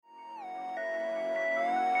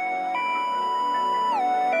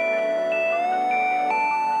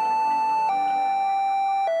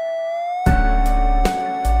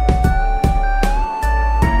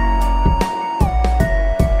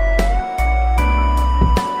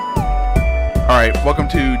right, welcome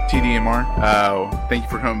to TDMR. Thank you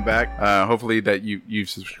for coming back. Hopefully that you've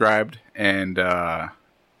subscribed and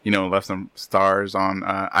left some stars on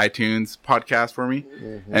iTunes podcast for me,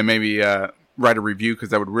 and maybe write a review because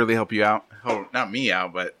that would really help you out. Oh, not me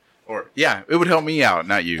out, but it would help me out,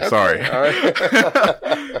 not you. Okay, sorry. All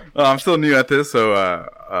right. Well, I'm still new at this, so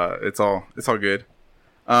it's all good.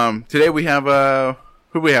 Today we have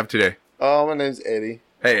who do we have today? My name's Eddie.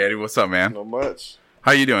 Hey Eddie, what's up, man? Not much.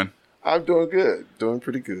 How you doing? I'm doing good. Doing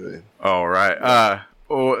pretty good. All right.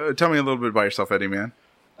 Tell me a little bit about yourself, Eddie, man.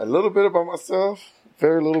 A little bit about myself.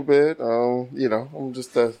 Very little bit. I'm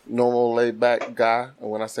just a normal, laid-back guy. And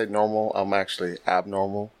when I say normal, I'm actually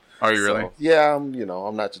abnormal. Are you really? Yeah, I'm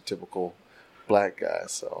not your typical black guy.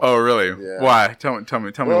 So. Oh, really? Yeah. Why? Tell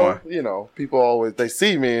me why. People always, they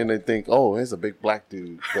see me and they think, oh, he's a big black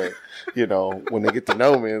dude. But, when they get to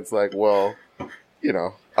know me, it's like, well,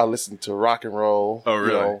 I listen to rock and roll. Oh,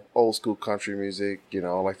 really? Old school country music. I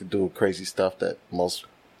like to do crazy stuff that most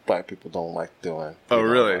black people don't like doing. Oh,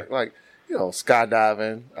 really? Like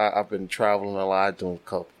skydiving. I've been traveling a lot, doing a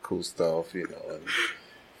couple cool stuff. So,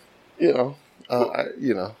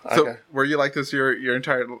 were you like this your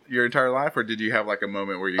entire life, or did you have like a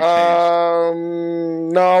moment where you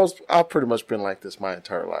changed? No, I've pretty much been like this my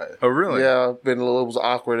entire life. Oh, really? Yeah, it was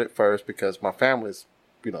awkward at first because my family's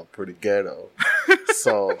pretty ghetto.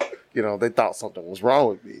 So, they thought something was wrong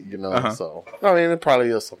with me, So, I mean, it probably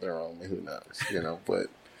is something wrong with me. Who knows, But,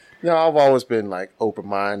 I've always been, like,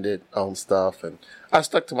 open-minded on stuff. And I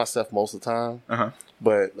stuck to myself most of the time.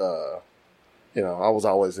 But, I was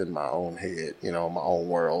always in my own head, my own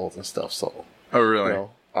world and stuff. So, oh, really?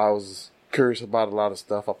 I was curious about a lot of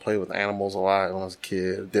stuff. I played with animals a lot when I was a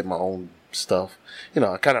kid. Did my own stuff.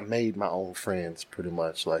 I kind of made my own friends pretty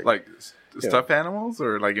much. Like stuffed animals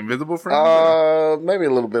or like invisible friends? Maybe a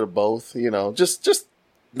little bit of both, just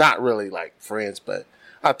not really like friends, but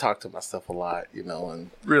I talk to myself a lot, and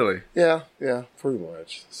really? Yeah, pretty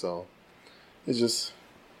much. So it's just,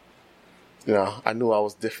 I knew I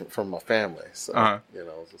was different from my family. So, it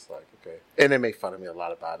was just like, okay. And they make fun of me a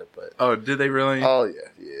lot about it, but. Oh, did they really? Oh,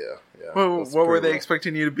 yeah. Well, what were they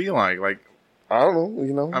expecting you to be like? Like, I don't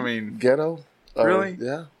know, I mean. Ghetto. Really?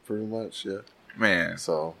 Yeah, pretty much, yeah. Man.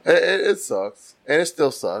 So, it sucks. And it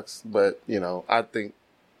still sucks. But, I think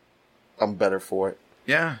I'm better for it.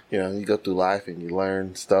 Yeah. You go through life and you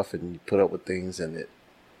learn stuff and you put up with things and it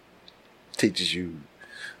teaches you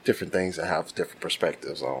different things and have different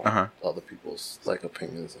perspectives on other people's, like,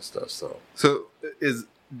 opinions and stuff. So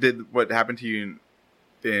did what happened to you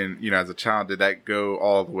in as a child, did that go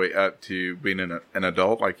all the way up to being an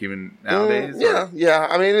adult, like even nowadays? Yeah.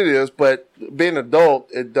 I mean, it is. But being an adult,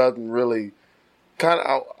 it doesn't really...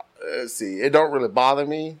 it don't really bother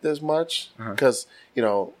me this much because,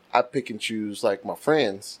 I pick and choose like my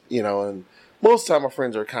friends, and most of the time my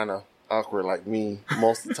friends are kind of awkward like me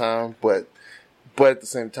most of the time, but at the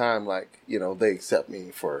same time, like, they accept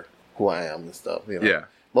me for who I am and stuff, Yeah.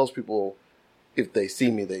 Most people, if they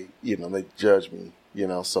see me, they judge me,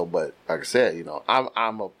 so, but like I said,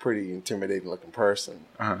 I'm a pretty intimidating looking person.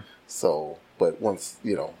 So, but once,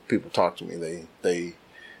 people talk to me,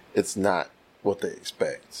 it's not what they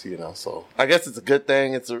expect, so I guess it's a good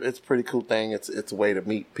thing. It's a pretty cool thing. It's a way to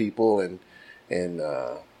meet people and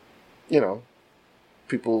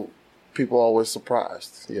people always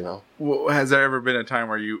surprised, Well, has there ever been a time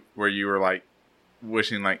where you were like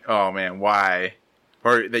wishing like, oh man, why?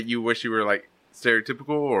 Or that you wish you were like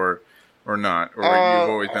stereotypical or not? Or you've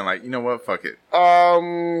always been like, you know what, fuck it.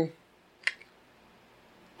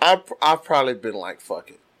 I've probably been like,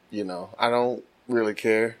 fuck it, I don't really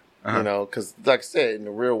care. Because like I said, in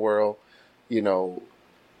the real world,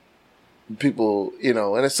 people,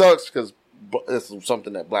 and it sucks because it's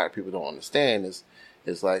something that black people don't understand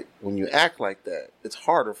is like when you act like that, it's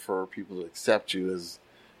harder for people to accept you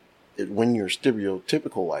when you're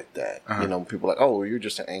stereotypical like that. People are like, oh, you're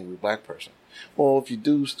just an angry black person. Well, if you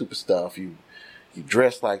do stupid stuff, you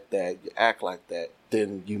dress like that, you act like that,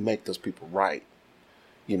 then you make those people right.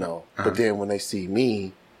 But then when they see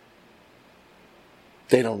me,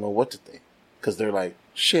 they don't know what to think because they're like,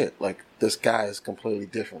 shit, like this guy is completely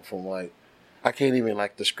different from like, I can't even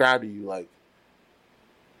like describe to you like,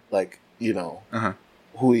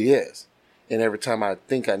 who he is. And every time I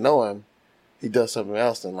think I know him, he does something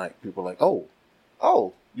else. And like, people are like, oh,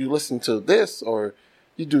 you listen to this or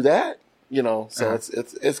you do that, so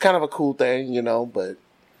it's kind of a cool thing, but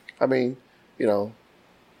I mean,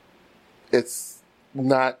 it's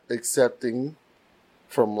not accepting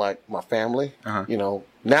from like my family,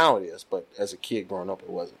 now it is, but as a kid growing up, it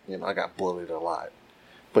wasn't. I got bullied a lot,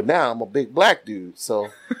 but now I'm a big black dude, so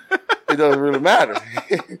it doesn't really matter,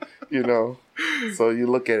 So you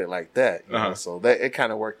look at it like that, you know, so that it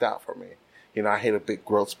kind of worked out for me. You know, I hit a big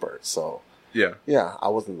growth spurt, so Yeah. yeah, I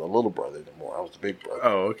wasn't the little brother anymore. I was the big brother.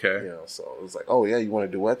 Oh, okay. You know, so it was like, oh yeah, you want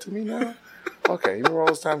to duet to me now? Okay, you remember all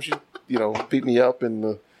those times you know, beat me up in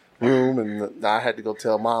the room and I had to go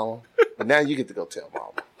tell mama, but now you get to go tell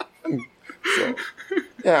mama. So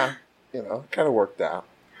yeah, you know, it kind of worked out.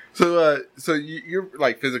 So you're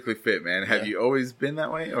like physically fit, man. Have you always been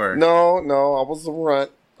that way, or No, I was a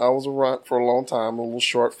runt. I was a runt for a long time, a little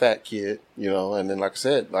short, fat kid, you know. And then, like I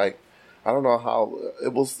said, like I don't know how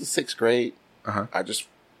it was the 6th grade. I just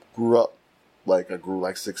grew up, like I grew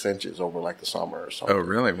like 6 inches over like the summer or something. Oh,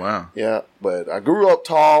 really? Wow. Yeah, but I grew up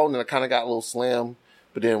tall and then I kind of got a little slim.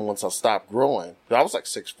 But then once I stopped growing, I was like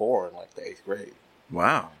 6'4" in like the 8th grade.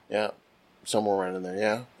 Wow. Yeah, somewhere around in there.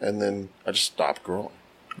 Yeah, and then I just stopped growing.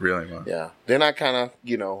 Really? Wow. Yeah. Then I kind of,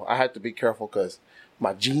 you know, I had to be careful because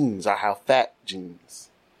my genes, I have fat genes.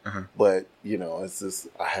 But, you know, it's just,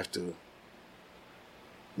 I have to,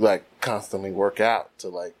 like, constantly work out to,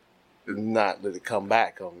 like, not let it come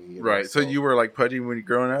back on me. You know? Right. So you were, like, pudgy when you were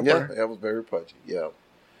growing up? Yeah, I was very pudgy. Yeah.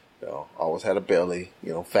 You know, I always had a belly,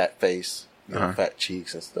 you know, fat face, you know, fat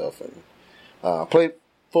cheeks and stuff. And I played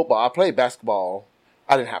football. I played basketball.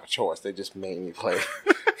 I didn't have a choice. They just made me play.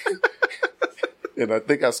 And I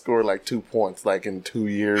think I scored like 2 points, like in 2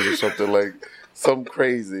 years or something, like something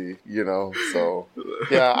crazy, you know. So,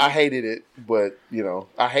 yeah, I hated it, but you know,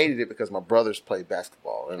 I hated it because my brothers played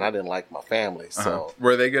basketball, and I didn't like my family. So,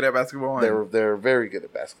 were they good at basketball? They're very good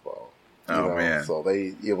at basketball. Oh, know? Man! So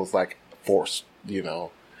it was like forced, you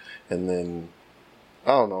know. And then I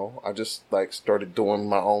don't know, I just like started doing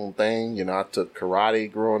my own thing. You know, I took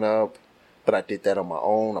karate growing up. But I did that on my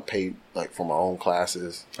own. I paid like for my own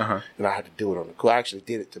classes, and I had to do it on the cool. I actually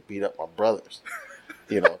did it to beat up my brothers,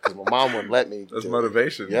 you know, because my mom wouldn't let me. That's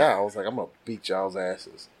motivation. Yeah, I was like, I'm gonna beat y'all's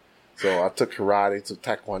asses. So I took karate, took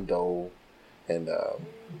taekwondo, and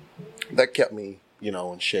that kept me, you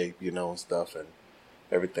know, in shape, you know, and stuff and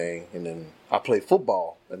everything. And then I played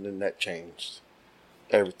football, and then that changed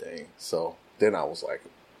everything. So then I was like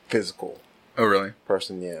a physical. Oh, really?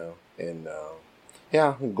 Person, yeah, and.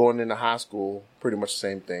 Yeah, going into high school, pretty much the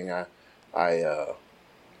same thing. I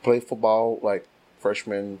played football like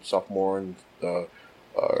freshman, sophomore, and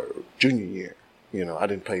junior year. You know, I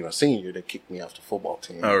didn't play my senior year. They kicked me off the football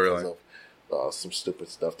team because of some stupid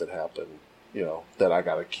stuff that happened, you know, that I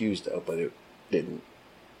got accused of, but it didn't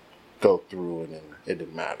go through and then it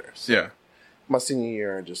didn't matter. So yeah. My senior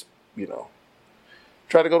year, I just, you know,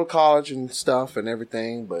 tried to go to college and stuff and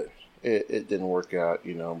everything, but it didn't work out,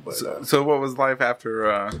 you know. But so what was life after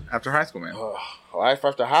high school, man? Life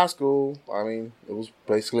after high school, I mean, it was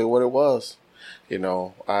basically what it was. You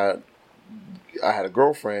know, I had a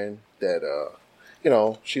girlfriend that, you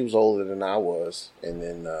know, she was older than I was, and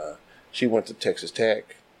then she went to Texas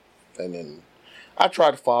Tech, and then I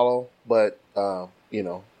tried to follow, but you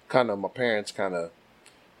know, kind of my parents kind of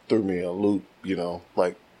threw me a loop, you know,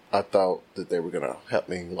 like I thought that they were gonna help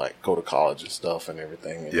me like go to college and stuff and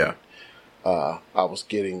everything. And, yeah. I was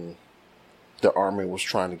the Army was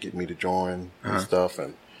trying to get me to join and stuff.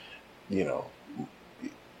 And, you know,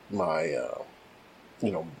 my,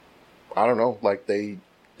 you know, I don't know, like they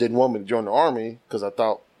didn't want me to join the Army because I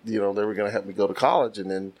thought, you know, they were going to help me go to college. And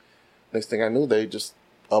then next thing I knew, they just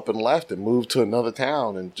up and left and moved to another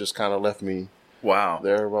town and just kind of left me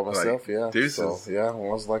there by myself. Like, yeah. Deuces. So, yeah, when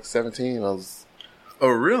I was like 17, I was. Oh,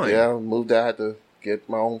 really? Yeah, moved out, had to get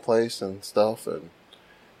my own place and stuff, and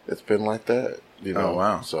it's been like that, you know. Oh,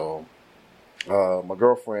 wow. So, my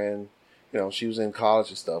girlfriend, you know, she was in college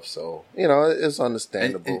and stuff, so, you know, it's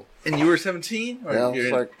understandable. And you were 17? Yeah, I was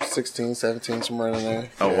like 16, 17, somewhere in there.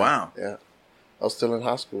 Oh, yeah, wow. Yeah. I was still in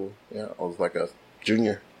high school. Yeah, I was like a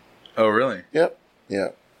junior. Oh, really? Yep. Yeah.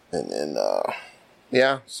 And then,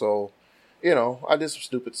 yeah, so, you know, I did some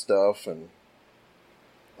stupid stuff, and,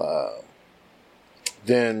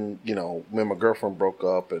 then, you know, when my girlfriend broke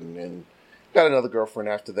up and got another girlfriend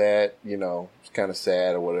after that, you know, it's kind of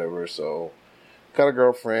sad or whatever. So got a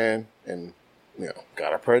girlfriend and, you know,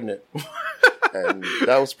 got her pregnant. And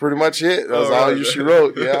that was pretty much it. That was all she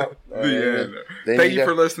wrote. Yeah. Thank you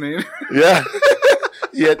for listening. Yeah.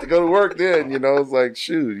 You had to go to work then, you know, it's like,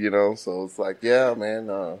 shoot, you know, so it's like, yeah, man,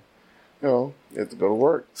 you know, you have to go to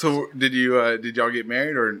work. So did y'all get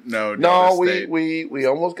married or no? No, we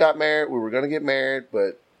almost got married. We were going to get married,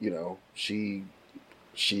 but you know, she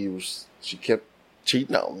kept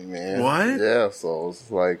cheating on me, man. What? Yeah. So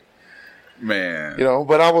it's like, man, you know,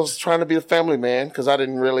 but I was trying to be a family man because I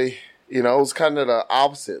didn't really, you know, it was kind of the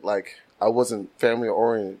opposite. Like I wasn't family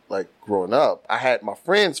oriented, like growing up. I had my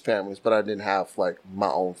friends' families, but I didn't have like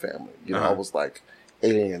my own family. You know, I was like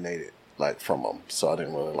alienated like from them, so I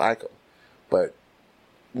didn't really like them. But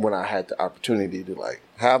when I had the opportunity to like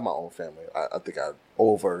have my own family, I think I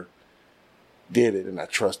overdid it, and I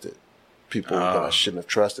trusted people that I shouldn't have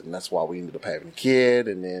trusted, and that's why we ended up having a kid.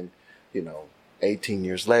 And then, 18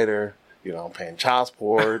 years later, I'm paying child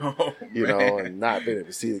support, and not being able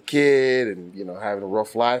to see the kid, and having a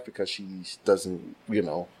rough life because she doesn't,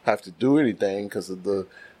 have to do anything because of the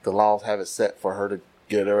laws have it set for her to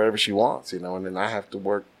get whatever she wants, and then I have to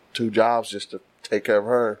work 2 jobs just to take care of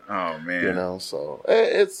her. Oh man. So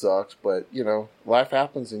it sucks, but life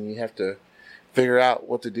happens, and you have to figure out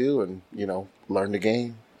what to do, and learn the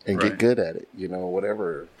game and get good at it.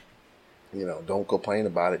 Whatever. Don't complain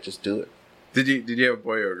about it. Just do it. Did you have a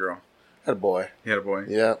boy or a girl? I had a boy. You had a boy.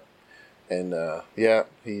 Yeah, and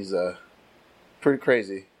he's pretty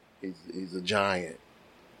crazy. He's a giant.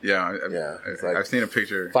 Yeah, like I've seen a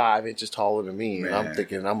picture. 5 inches taller than me, and I'm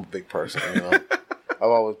thinking I'm a big person. I've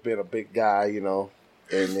always been a big guy, and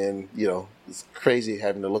then it's crazy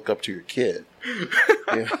having to look up to your kid.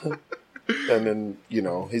 And then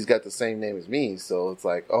he's got the same name as me, so it's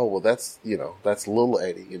like, oh well, that's little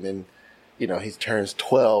Eddie, and then he turns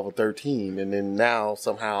 12 or 13, and then now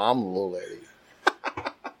somehow I'm little Eddie.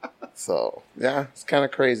 So yeah, it's kind of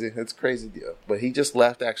crazy. It's a crazy deal. But he just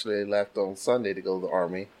left. Actually, he left on Sunday to go to the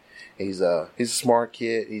Army. He's a smart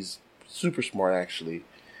kid. He's super smart actually,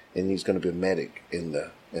 and he's going to be a medic in the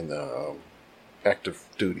active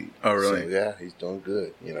duty. Oh really? So yeah, he's doing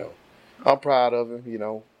good. I'm proud of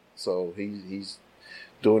him. So he's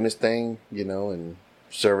doing his thing. And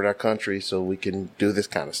serving our country so we can do this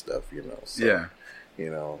kind of stuff. So, yeah.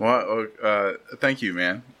 Well, thank you,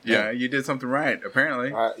 man. Yeah, you did something right, apparently.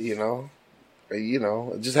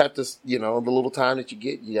 Just have to, the little time that you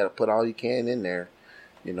get, you got to put all you can in there,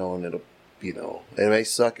 and it'll, it may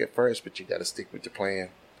suck at first, but you got to stick with your plan.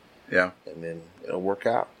 Yeah. And then it'll work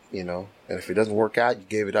out, and if it doesn't work out, you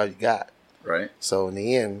gave it all you got. Right. So in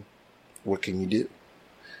the end, what can you do?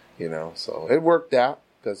 So it worked out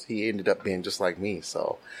because he ended up being just like me.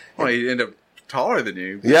 So. Well, he ended up taller than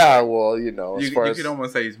you. Yeah, well, you could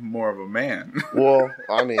almost say he's more of a man. Well,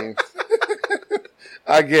 I mean,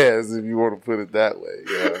 I guess if you want to put it that way,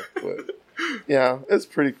 yeah. But yeah, it's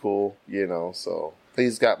pretty cool, So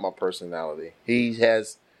he's got my personality. He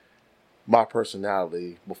has my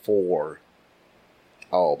personality before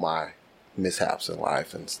all my mishaps in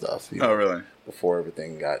life and stuff. Oh, really? Before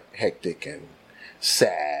everything got hectic and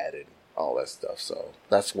sad and all that stuff. So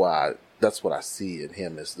that's what I see in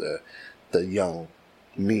him as the young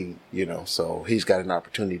me, so he's got an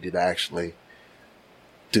opportunity to actually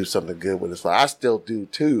do something good with his life. I still do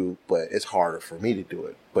too, but it's harder for me to do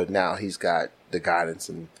it. But now he's got the guidance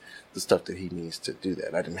and the stuff that he needs to do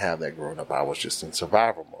that. I didn't have that growing up. I was just in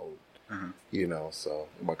survival mode, so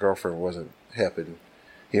my girlfriend wasn't helping,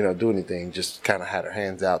 do anything, just kind of had her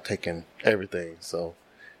hands out, taking everything. So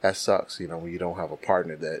that sucks, when you don't have a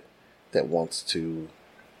partner that wants to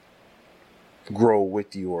grow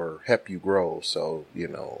with you or help you grow. So,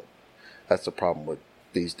 that's the problem with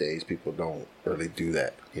these days. People don't really do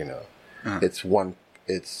that, It's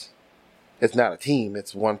not a team.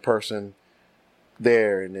 It's one person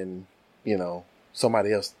there and then,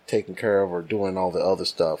 somebody else taking care of or doing all the other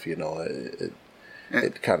stuff,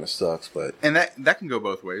 it kind of sucks, but. And that can go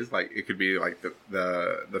both ways. Like it could be like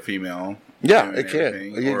the female. Yeah, it can.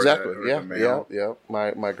 Exactly. Yeah.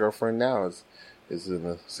 My girlfriend now is in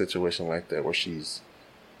a situation like that where she's,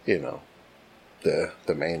 the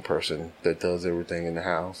main person that does everything in the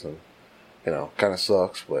house, and kind of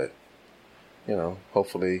sucks, but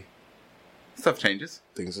hopefully stuff changes.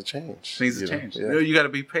 Things will change. Yeah. You got to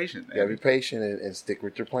be patient. You got to be patient and stick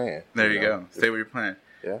with your plan. There you go. Stay with your plan.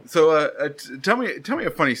 Yeah. So tell me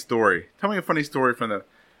a funny story. Tell me a funny story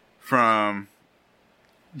from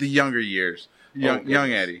the younger years. Young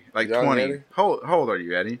Eddie, like young 20. Eddie? How old are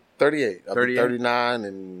you, Eddie? 38. 39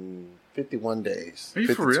 and 51 days. Are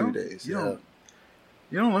you for real? 52 days. You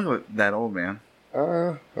don't look that old, man.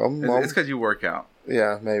 It's because you work out.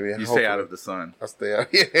 Yeah, maybe. You stay out of the sun. I stay out.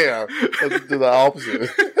 Yeah, let's do the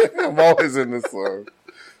opposite. I'm always in the sun.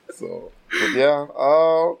 So, but yeah.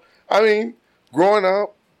 I mean, growing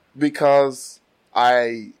up, because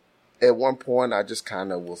at one point I just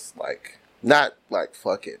kind of was like, not like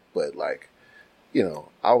fuck it, but like,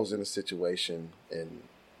 I was in a situation and,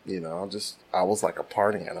 I was like a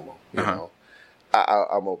party animal, you know.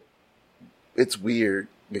 It's weird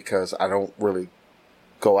because I don't really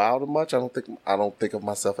go out much. I don't think of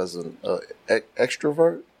myself as an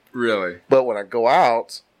extrovert. Really? But when I go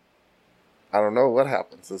out, I don't know what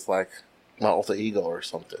happens. It's like my alter ego or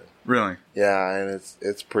something. Really? Yeah, and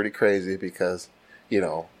it's pretty crazy because,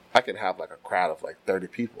 I could have like a crowd of like 30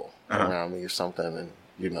 people around me or something, and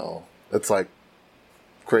it's like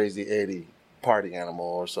crazy Eddie party animal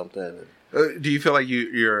or something. Do you feel like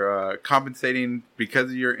you're compensating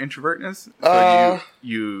because of your introvertness? So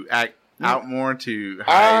you act out more to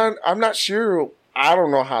hide? I'm not sure. I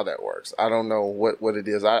don't know how that works. I don't know what it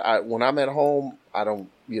is. I when I'm at home, I don't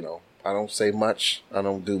say much. I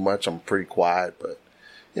don't do much. I'm pretty quiet, but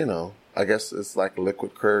I guess it's like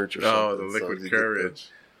liquid courage or something. Oh, the liquid courage.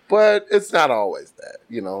 But it's not always that,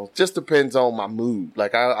 just depends on my mood.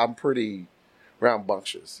 Like I'm pretty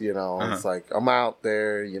rambunctious, It's like I'm out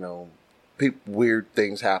there, weird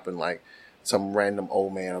things happen. Like some random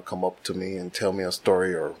old man will come up to me and tell me a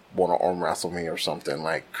story or want to arm wrestle me or something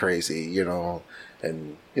like crazy,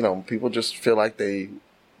 and, people just feel like they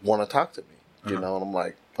want to talk to me, and I'm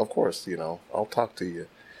like, of course, I'll talk to you,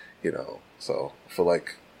 so I feel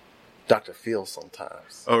like Dr. Phil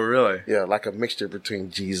sometimes. Oh, really? Yeah, like a mixture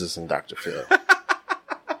between Jesus and Dr. Phil.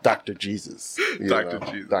 Dr. Jesus.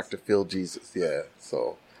 Jesus. Dr. Phil Jesus, yeah.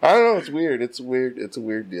 So, I don't know, it's weird. It's a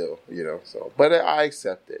weird deal, so. But I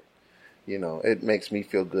accept it. It makes me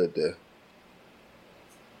feel good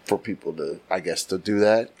for people to, I guess, to do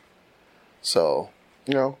that. So,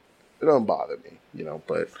 it doesn't bother me,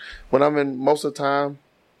 But when I'm in, most of the time,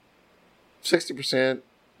 60%,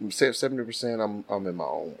 70%, I'm in my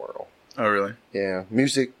own world. Oh, really? Yeah,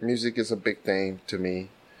 music is a big thing to me.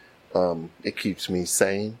 It keeps me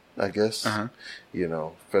sane, I guess. If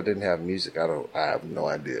I didn't have music, I have no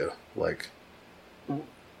idea, like,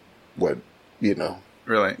 what,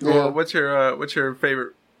 Really? Yeah. Well, what's your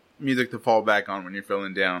favorite music to fall back on when you're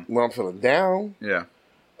feeling down? When I'm feeling down, Yeah.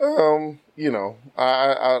 I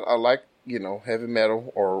like, heavy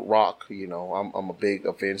metal or rock, I'm a big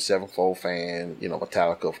Avenged Sevenfold fan,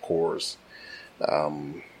 Metallica, of course.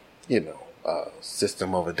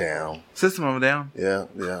 System of a Down. System of a Down? Yeah.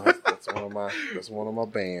 That's one of my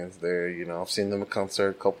bands there, I've seen them in concert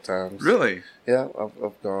a couple times. Really? Yeah,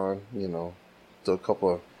 I've gone, to a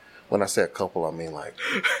couple of, when I say a couple, I mean like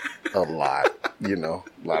a lot, a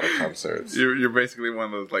lot of concerts. You're basically one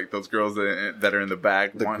of those, like, those girls that are in the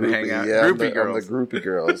back wanting to hang out. Yeah, groupie girls. I'm the groupie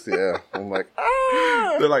girls, yeah. I'm like,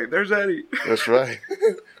 They're like, there's Eddie. That's right.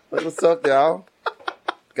 What's up, y'all?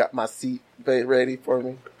 Got my seat ready for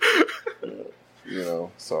me.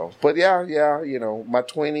 So. But yeah, my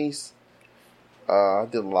 20s, I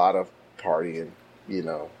did a lot of partying,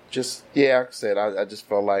 Just, like I said, I just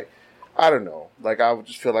felt like, I don't know, like I would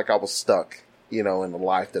just feel like I was stuck, in the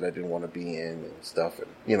life that I didn't want to be in and stuff. And,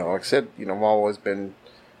 like I said, I've always been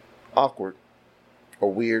awkward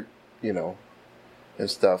or weird, and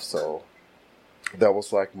stuff. So that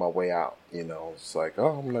was like my way out, It's like,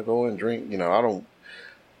 oh, I'm going to go and drink.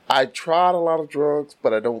 I tried a lot of drugs,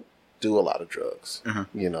 but I don't do a lot of drugs,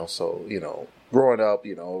 So, growing up,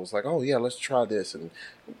 it was like, oh yeah, let's try this. And,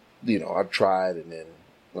 I tried, and then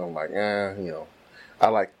I'm like, I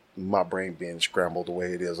like my brain being scrambled the way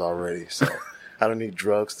it is already. So I don't need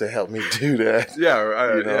drugs to help me do that.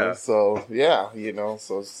 Yeah. Yeah. So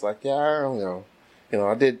so it's like,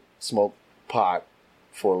 I did smoke pot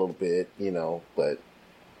for a little bit, but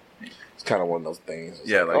it's kind of one of those things.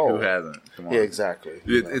 It's who hasn't? Come on. Yeah, exactly.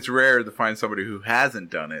 It's rare to find somebody who hasn't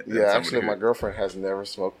done it. Yeah, actually, my girlfriend has never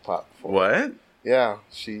smoked pot before. What? Yeah,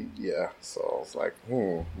 so I was like,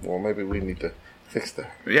 well, maybe we need to fix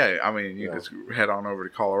that. Yeah, I mean, you just head on over to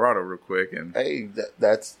Colorado real quick and... Hey,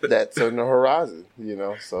 that's on the horizon,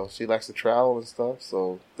 So she likes to travel and stuff,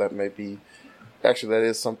 so that may be... Actually, that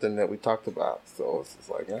is something that we talked about, so it's just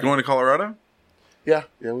like... Going to Colorado? Yeah,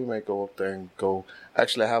 we may go up there and go...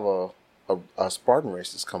 Actually, I have a Spartan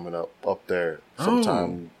race that's coming up there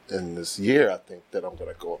sometime in this year, I think, that I'm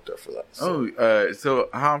going to go up there for that. So. So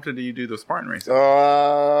how often do you do the Spartan races?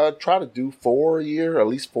 Try to do 4 a year, at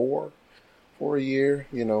least 4 a year.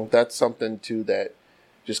 That's something too that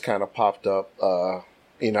just kind of popped up.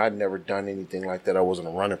 I'd never done anything like that. I wasn't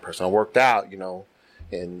a running person. I worked out,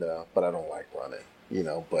 and but I don't like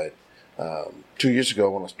running, But 2 years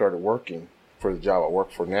ago when I started working for the job I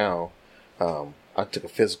work for now, I took a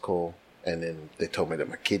physical, and then they told me that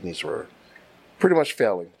my kidneys were pretty much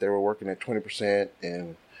failing. They were working at 20%,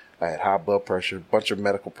 and I had high blood pressure, a bunch of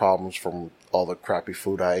medical problems from all the crappy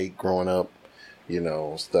food I ate growing up,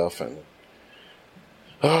 stuff. And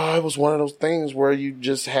it was one of those things where you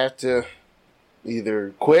just have to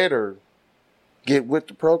either quit or get with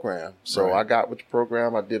the program. So Right. I got with the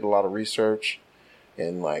program. I did a lot of research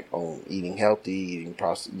and on eating healthy,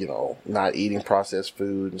 not eating processed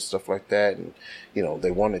food and stuff like that. And,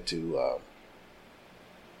 they wanted to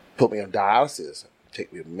put me on dialysis,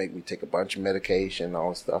 make me take a bunch of medication and all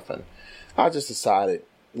this stuff. And I just decided,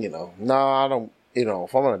 no, I don't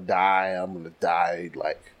if I'm gonna die, I'm gonna die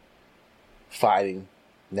like fighting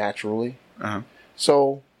naturally. Uh-huh.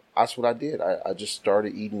 So that's what I did. I just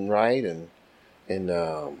started eating right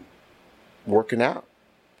and working out.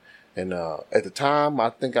 And at the time, I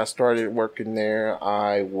think I started working there,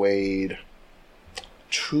 I weighed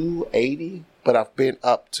 280, but I've been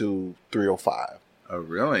up to 305. Oh,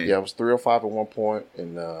 really? Yeah, I was 305 at one point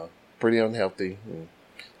and pretty unhealthy. And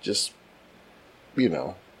just,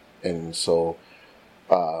 and so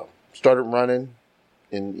started running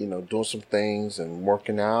and, doing some things and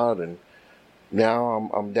working out. And now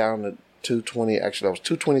I'm down to 220. Actually, I was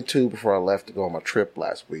 222 before I left to go on my trip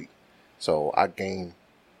last week. So I gained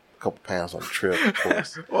a couple pounds on the trip, of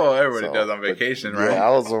course. Well, everybody does on vacation, right? Yeah,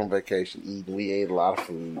 I was on vacation eating. We ate a lot of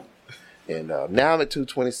food. And now I'm at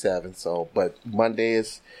 227. So, but Monday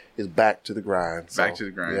is back to the grind. So, back to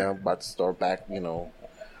the grind. Yeah, I'm about to start back.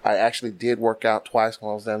 I actually did work out twice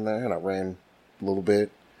when I was down there, and I ran a little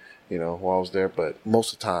bit, while I was there. But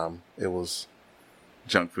most of the time, it was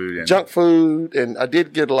junk food. And I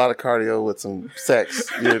did get a lot of cardio with some sex,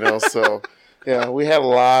 So, yeah, we had a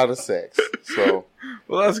lot of sex. So,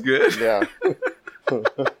 well, that's good. Yeah.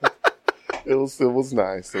 It was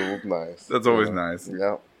nice. It was nice. That's always nice.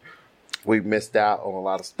 Yeah. We missed out on a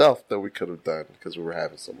lot of stuff that we could have done because we were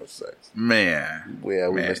having so much sex. Man. Yeah,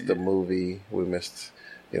 we missed the movie. We missed,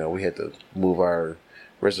 we had to move our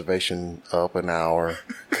reservation up an hour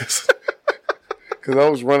because I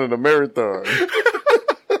was running a marathon.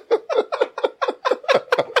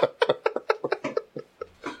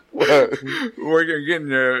 We're getting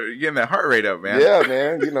that heart rate up, man. Yeah,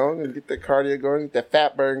 man. And get that cardio going, get that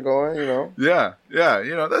fat burn going. Yeah.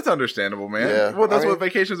 That's understandable, man. Yeah. Well, that's what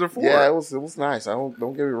vacations are for. Yeah, it was nice. Don't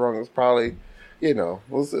get me wrong. It was probably,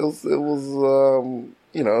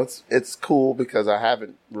 it's cool because I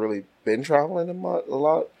haven't really been traveling a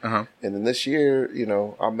lot. Uh-huh. And then this year,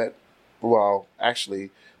 I met. Well,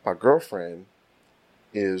 actually, my girlfriend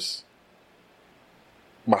is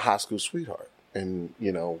my high school sweetheart. And,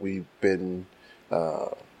 we've been...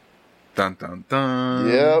 dun, dun,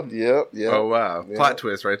 dun. Yep. Oh, wow. Yep. Plot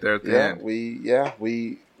twist right there at the end.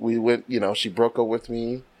 We went, she broke up with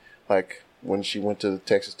me, like, when she went to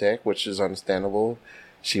Texas Tech, which is understandable.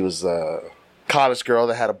 She was a college girl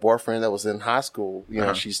that had a boyfriend that was in high school.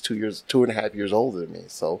 She's 2.5 years older than me.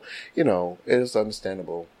 So, it is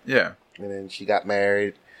understandable. Yeah. And then she got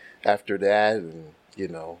married after that and,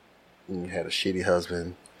 and had a shitty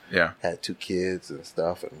husband. Yeah. Had 2 kids and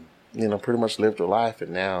stuff and, pretty much lived her life.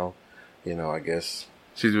 And now, I guess.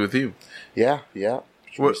 She's with you. Yeah.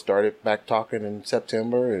 We started back talking in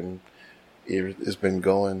September and it's been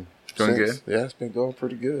going since. Good? Yeah, it's been going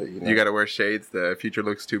pretty good. You got to wear shades? The future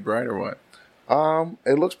looks too bright or what?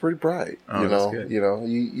 It looks pretty bright. Oh, that's good.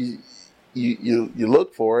 You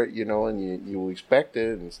look for it, and you expect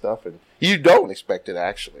it and stuff. And you don't expect it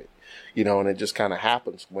actually. And it just kind of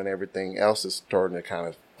happens when everything else is starting to kind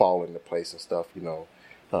of fall into place and stuff,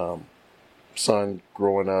 son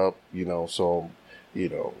growing up, so,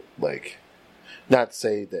 like, not to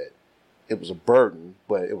say that it was a burden,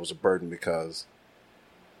 but it was a burden because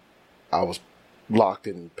I was locked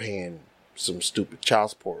in paying some stupid child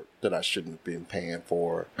support that I shouldn't have been paying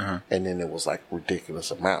for. Uh-huh. And then it was like ridiculous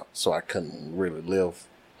amount. So I couldn't really live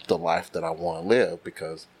the life that I want to live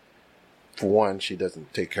because for one, she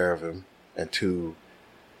doesn't take care of him. And 2,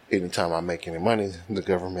 anytime I make any money, the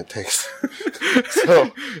government takes.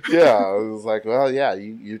 So, yeah, it was like, well, yeah,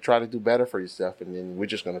 you try to do better for yourself, and then we're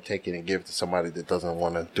just going to take it and give it to somebody that doesn't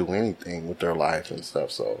want to do anything with their life and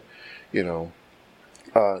stuff. So, she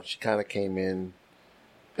kind of came in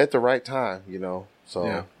at the right time, So,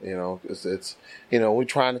 yeah. It's we're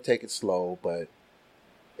trying to take it slow, but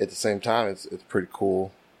at the same time, it's pretty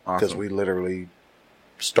cool because awesome. We literally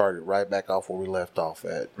started right back off where we left off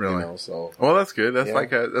at. Really? So well, that's good. That's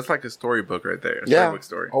like a storybook right there. Storybook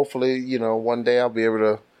story. Hopefully, one day I'll be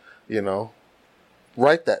able to,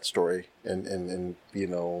 write that story and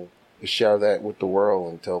share that with the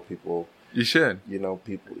world and tell people. You should.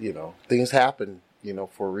 People. Things happen.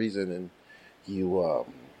 For a reason, and you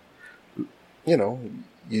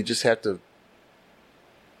just have to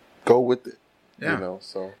go with it. Yeah.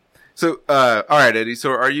 So all right, Eddie.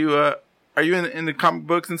 So are you in the comic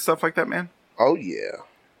books and stuff like that, man? Oh yeah,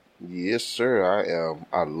 yes sir. I am.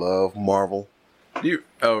 I love Marvel.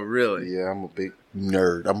 Oh really? Yeah, I'm a big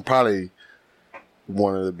nerd. I'm probably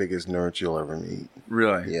one of the biggest nerds you'll ever meet.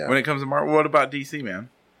 Really? Yeah. When it comes to Marvel, what about DC, man?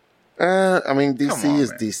 DC is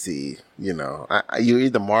man. DC. You're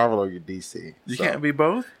either Marvel or you're DC. You can't be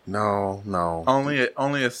both? No.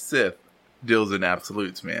 Only a Sith deals in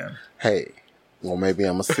absolutes, man. Hey, well, maybe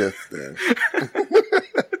I'm a Sith then.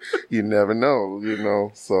 You never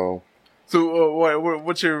know, so. So,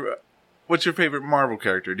 what's your favorite Marvel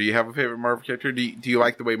character? Do you have a favorite Marvel character? Do you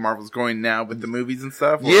like the way Marvel's going now with the movies and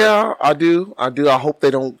stuff? Or? Yeah, I do. I hope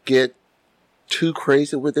they don't get too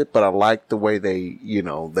crazy with it, but I like the way they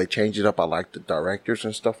change it up. I like the directors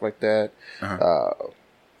and stuff like that.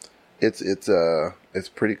 It's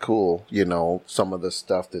pretty cool, some of the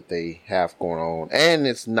stuff that they have going on. And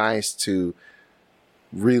it's nice to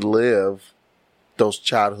relive those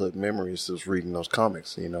childhood memories of reading those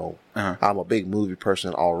comics, I'm a big movie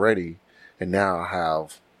person already, and now I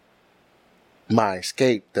have my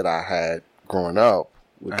escape that I had growing up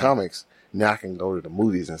with comics. Now I can go to the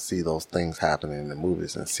movies and see those things happening in the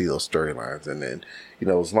movies and see those storylines. And then,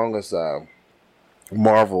 as long as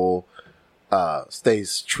Marvel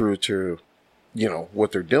stays true to,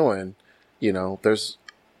 what they're doing, there's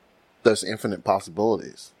infinite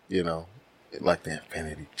possibilities, like the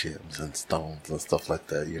infinity gems and stones and stuff like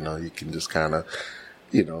that. You can just kind of,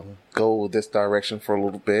 go this direction for a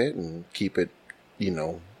little bit and keep it,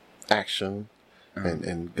 action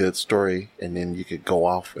and good story. And then you could go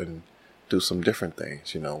off and do some different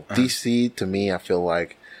things, DC, to me, I feel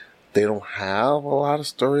like they don't have a lot of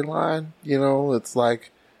storyline. It's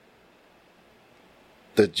like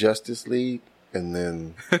the Justice League, and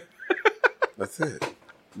then that's it.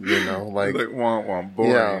 Like boing.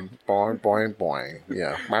 Yeah, boing.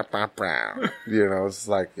 Yeah, it's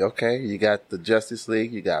like, okay, you got the Justice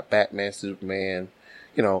League, you got Batman, Superman.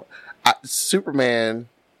 Superman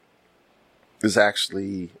is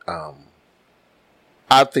actually,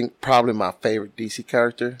 I think, probably my favorite DC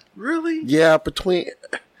character. Really? Yeah,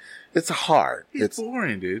 it's hard. It's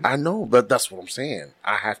boring, dude. I know, but that's what I'm saying.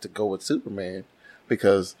 I have to go with Superman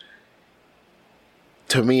because,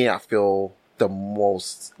 to me, I feel the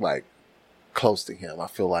most like close to him. I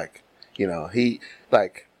feel like, he,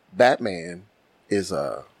 like, Batman is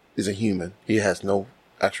a human. He has no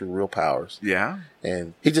actual real powers. Yeah.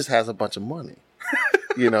 And he just has a bunch of money.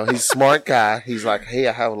 He's a smart guy. He's like, hey,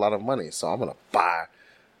 I have a lot of money, so I'm going to buy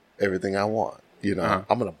everything I want.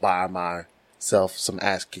 I'm going to buy myself some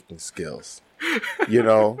ass kicking skills,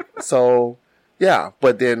 so yeah.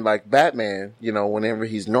 But then, like, Batman, whenever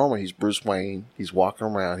he's normal, he's Bruce Wayne. He's walking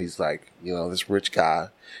around. He's like, this rich guy,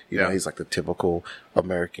 he's like the typical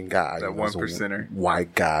American guy. That 1%er.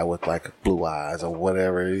 White guy with like blue eyes or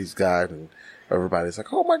whatever he's got. And everybody's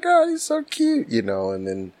like, oh my God, he's so cute,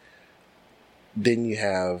 and then you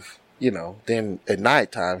have, then at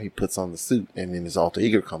nighttime he puts on the suit and then his alter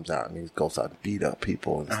ego comes out and he goes out and beat up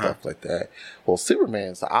people and stuff like that. Well,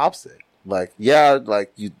 Superman's the opposite. Like, yeah,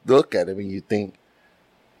 like you look at him and you think,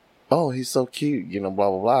 oh, he's so cute, blah,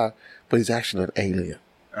 blah, blah. But he's actually an alien,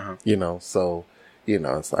 so,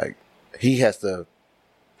 it's like he has to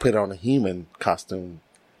put on a human costume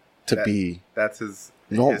to be that's his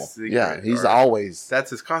normal. Secret, yeah, he's always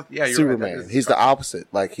that's his costume. Yeah, you're Superman. Right, he's the opposite.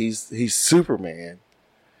 Like he's Superman,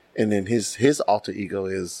 and then his alter ego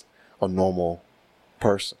is a normal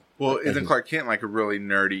person. Well, isn't Clark Kent like a really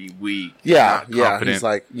nerdy, weak? Yeah. Confident? He's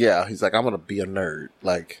like I'm gonna be a nerd,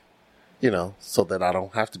 like, so that I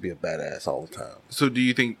don't have to be a badass all the time. So do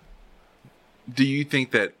you think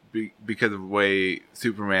that because of the way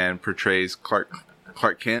Superman portrays Clark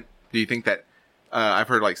Kent, do you think that? I've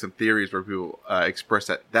heard like some theories where people express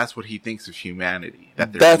that that's what he thinks of humanity.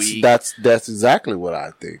 That they're weak. That's exactly what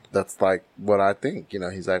I think. That's like what I think.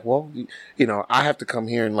 He's like, well, I have to come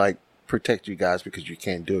here and like protect you guys because you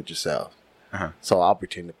can't do it yourself. So I'll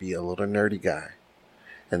pretend to be a little nerdy guy,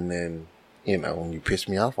 and then when you piss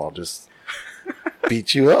me off, I'll just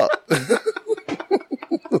beat you up.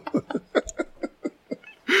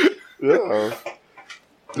 Yeah.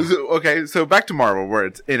 Okay, so back to Marvel, where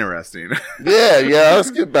it's interesting. Yeah.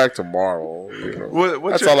 Let's get back to Marvel.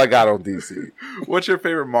 That's all I got on DC. What's your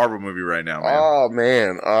favorite Marvel movie right now,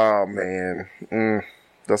 man? Oh man.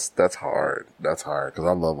 That's hard. That's hard because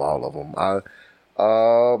I love all of them.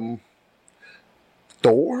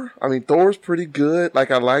 Thor. I mean, Thor's pretty good.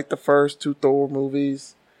 Like, I like the first 2 Thor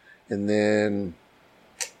movies, and then,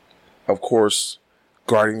 of course,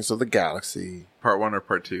 Guardians of the Galaxy. Part 1 or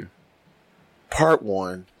Part 2? Part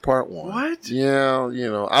one. What? Yeah,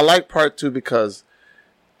 I like part 2 because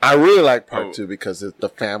I really like part 2 because it's the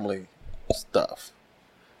family stuff,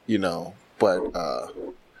 but,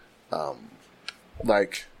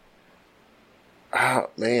 like,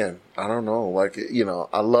 man, I don't know. Like,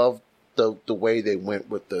 I love the way they went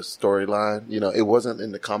with the storyline. It wasn't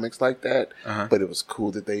in the comics like that, but it was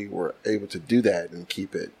cool that they were able to do that and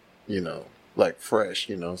keep it, like fresh,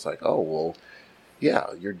 it's like, oh, well,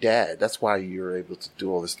 yeah, your dad. That's why you're able to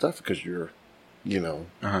do all this stuff because you're, you're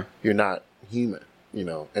not human. you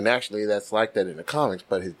know, and actually that's like that in the comics,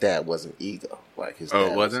 but his dad wasn't either. Like his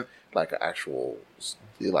dad it wasn't? was like an actual,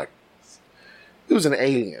 like, he was an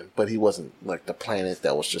alien, but he wasn't like the planet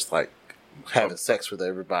that was just like having sex with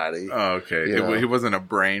everybody. Oh, okay. He wasn't a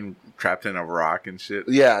brain trapped in a rock and shit.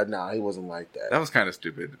 Yeah, no, he wasn't like that. That was kind of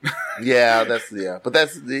stupid. Yeah, but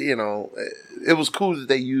that's, you know, it was cool that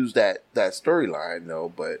they used that storyline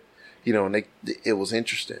though, but you know, and it was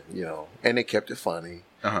interesting, you know, and they kept it funny.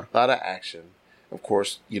 A lot of action. Of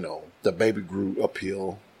course, you know, the Baby Groot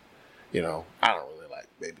appeal. You know, I don't really like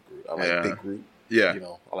Baby Groot. I like Big Groot. Yeah. You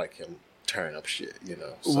know, I like him tearing up shit, you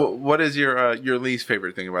know. So. What is your least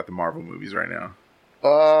favorite thing about the Marvel movies right now?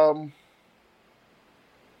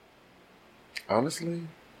 Honestly,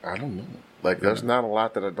 I don't know. Like, there's not a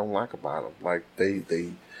lot that I don't like about them. Like,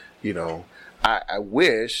 they you know, I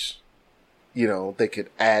wish, you know, they could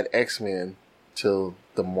add X-Men to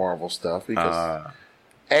the Marvel stuff because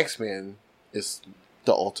X-Men is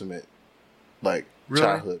the ultimate, like,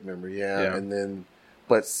 childhood memory. Yeah. And then,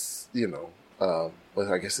 but, you know, but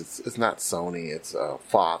I guess it's not Sony, it's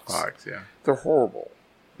Fox. Fox, yeah. They're horrible.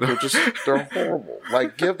 They're horrible.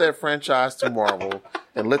 Like, give that franchise to Marvel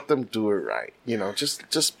and let them do it right. You know,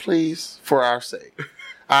 just please, for our sake.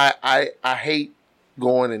 I hate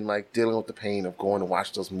going and like dealing with the pain of going to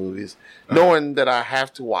watch those movies, knowing that I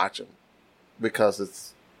have to watch them because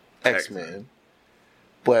it's X-Men,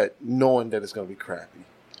 but knowing that it's going to be crappy.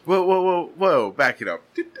 Whoa! Back it up.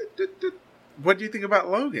 What do you think about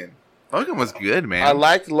Logan? Logan was good, man. I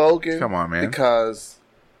liked Logan. Come on, man. Because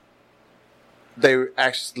they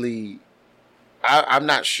actually, I'm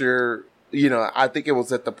not sure, you know, I think it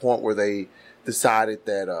was at the point where they decided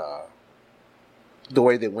that the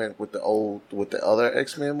way they went with the other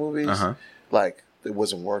X-Men movies, like, it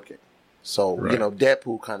wasn't working. So, you know,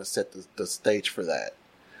 Deadpool kind of set the stage for that.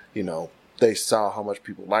 You know, they saw how much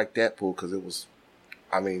people liked Deadpool because it was,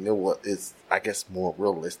 I mean, it's, I guess, more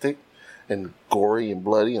realistic and gory and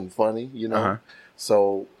bloody and funny, you know.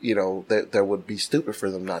 So, you know, that would be stupid for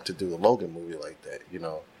them not to do a Logan movie like that, you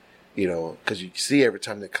know, because you see every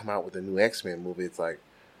time they come out with a new X-Men movie, it's like,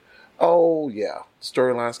 oh yeah,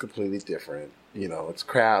 storyline's completely different. You know, it's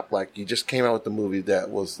crap. Like, you just came out with the movie that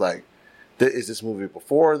was like, is this movie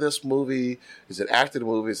before this movie? Is it after the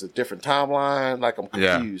movie? Is it a different timeline? Like, I'm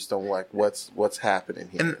confused on like what's happening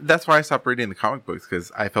here. And that's why I stopped reading the comic books,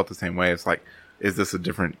 because I felt the same way. It's like, is this a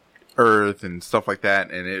different Earth and stuff like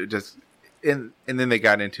that? And it just, and then they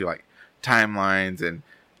got into like timelines and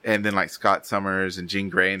then like Scott Summers and Jean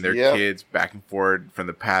Grey and their kids back and forth from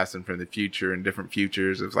the past and from the future and different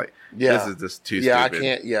futures. It was like, this is just too stupid. I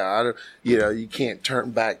can't, I don't, you know, you can't turn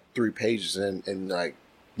back 3 pages and like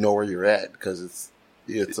know where you're at because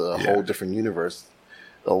it's a whole different universe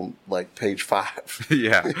on like page 5. You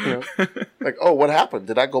know? Like, oh, what happened?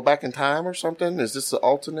 Did I go back in time or something? Is this an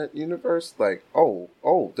alternate universe? Like, oh,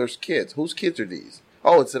 there's kids. Whose kids are these?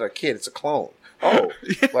 Oh, it's not a kid. It's a clone. Oh,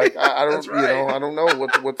 like, I don't, you know, I don't know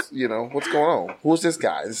what's, you know, what's going on. Who's this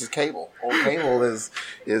guy? This is Cable. Oh, Cable is,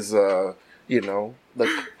 you know,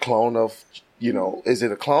 the clone of, you know, is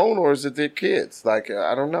it a clone or is it their kids? Like,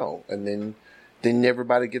 I don't know. And then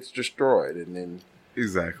everybody gets destroyed. And then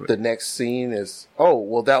the next scene is, oh,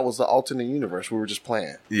 well, that was the alternate universe. We were just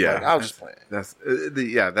playing. Yeah. Like, I was just playing.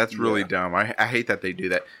 That's really dumb. I hate that they do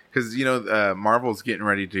that. Cause, you know, Marvel's getting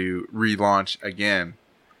ready to relaunch again.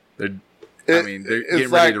 They're getting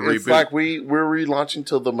ready to reboot. It's like we're relaunching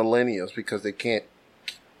till the millennials because they can't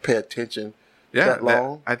pay attention that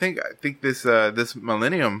long. I think this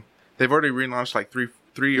millennium, they've already relaunched like three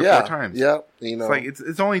or 4 times. Yeah, you know, it's like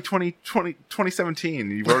it's only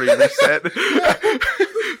 2017. You've already reset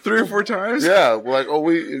 3 or 4 times. Yeah, like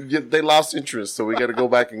they lost interest, so we got to go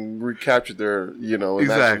back and recapture their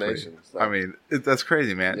imagination. So. I mean, that's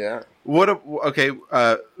crazy, man. Yeah.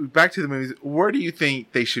 Back to the movies. Where do you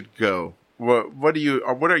think they should go? What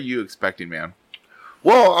are you expecting, man?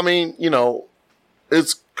 Well, I mean, you know,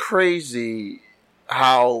 it's crazy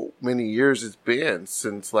how many years it's been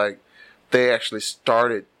since like they actually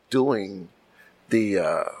started doing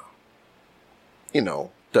the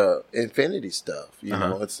the Infinity stuff. You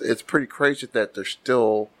know, it's pretty crazy that they're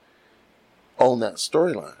still on that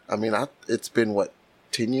storyline. I mean, it's been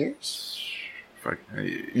 10 years?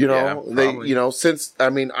 You know, since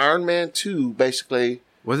Iron Man 2 basically.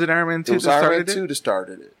 Was it Iron Man 2 that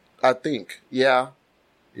started it? I think. Yeah.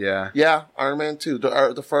 Yeah, Iron Man 2.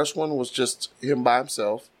 The first one was just him by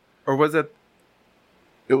himself. Or was it?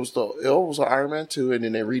 It was Iron Man 2, and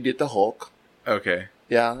then they redid the Hulk. Okay.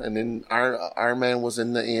 Yeah, and then Iron Man was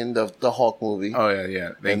in the end of the Hulk movie. Oh,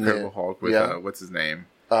 yeah. The Incredible Hulk with, what's his name?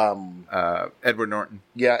 Edward Norton.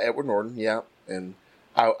 Yeah, Edward Norton, yeah. And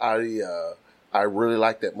I really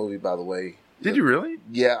like that movie, by the way. Did you really?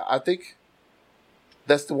 Yeah, I think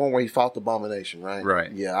that's the one where he fought the Abomination, right?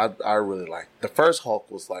 Right. Yeah, I really like the first Hulk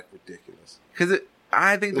was like ridiculous because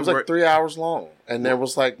I think it was like 3 hours long, and there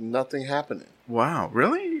was like nothing happening. Wow,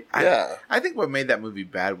 really? Yeah. I think what made that movie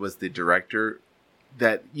bad was the director.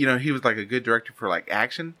 That he was like a good director for like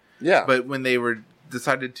action. Yeah. But when they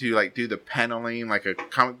decided to like do the paneling like a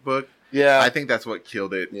comic book, yeah, I think that's what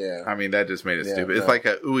killed it. Yeah. I mean that just made it stupid. No. It's like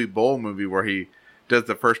a Uwe Boll movie where he does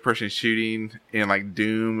the first person shooting in like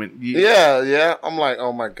Doom and yeah. I'm like,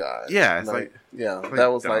 oh my god. Yeah, it's like that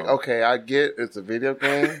was dumb. Like, okay, I get it's a video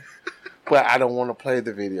game, but I don't want to play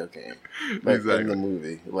the video game. Like exactly. In the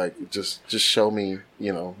movie, like just show me,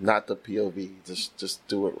 not the POV. Just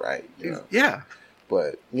do it right. Yeah.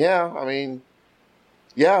 But yeah, I mean,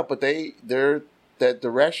 yeah, but they're that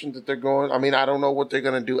direction that they're going. I mean, I don't know what they're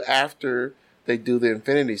gonna do after they do the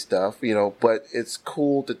Infinity stuff, but it's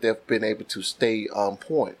cool that they've been able to stay on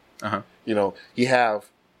point. Uh-huh. You have,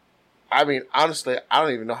 I mean, honestly, I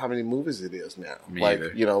don't even know how many movies it is now. Me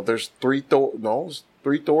either. There's three Thor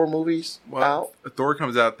movies out. Thor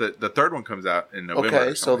comes out, the third one comes out in November.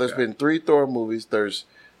 Okay, so there's been 3 Thor movies. There's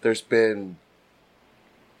been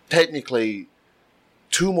technically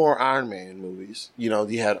 2 more Iron Man movies. You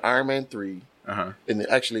had Iron Man 3, uh-huh. and then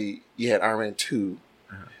actually you had Iron Man 2.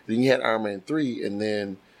 Then you had Iron Man 3, and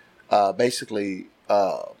then basically,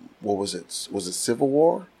 what was it? Was it Civil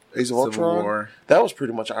War? Age of Ultron? War. That was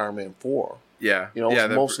pretty much Iron Man 4. Yeah. It was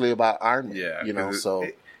mostly about Iron Man. Yeah.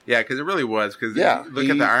 Because it really was. Because look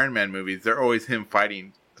at the Iron Man movies, they're always him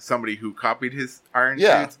fighting somebody who copied his iron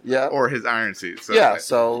suits or his iron suits.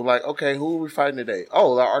 So, okay, who are we fighting today?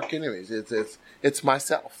 Oh, our arch enemies. It's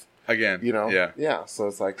myself. Again. Yeah. So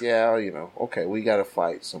it's like, okay, we got to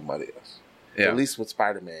fight somebody else. Yeah. At least with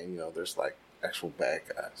Spider-Man, there's like actual bad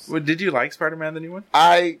guys. Well, did you like Spider-Man, the new one?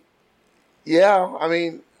 I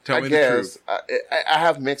mean, Tell me guess the truth. I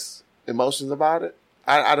have mixed emotions about it.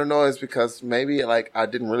 I don't know. It's because maybe like I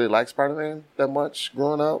didn't really like Spider-Man that much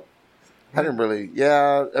growing up. I didn't really.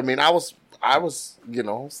 Yeah. I mean, I was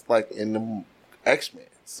like in the X-Men.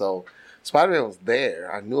 So Spider-Man was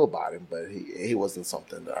there. I knew about him, but he wasn't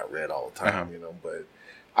something that I read all the time, uh-huh. But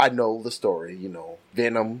I know the story,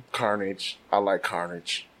 Venom, Carnage. I like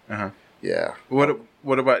Carnage. Uh-huh. Yeah.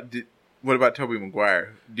 What about Tobey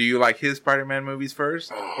Maguire? Do you like his Spider-Man movies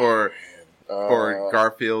first, or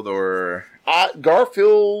Garfield, or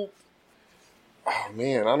Garfield? Oh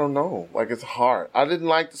man, I don't know. Like it's hard. I didn't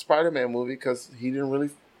like the Spider-Man movie because he didn't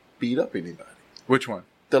really beat up anybody. Which one?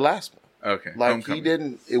 The last one. Okay. Like Homecoming. he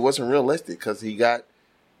didn't. It wasn't realistic because he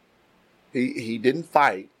didn't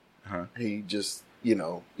fight. Uh-huh. He just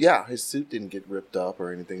his suit didn't get ripped up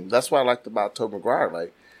or anything. That's what I liked about Tobey Maguire.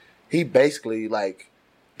 Like he basically like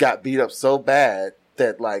got beat up so bad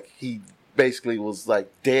that like he basically was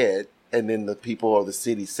like dead, and then the people of the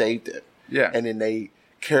city saved him. Yeah. And then they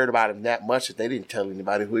cared about him that much that they didn't tell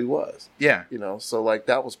anybody who he was. Yeah. So like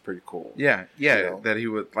that was pretty cool. Yeah. Yeah. That he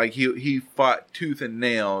would like he fought tooth and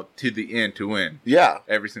nail to the end to win. Yeah.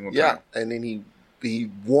 Every single time. Yeah. And then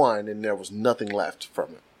he won, and there was nothing left from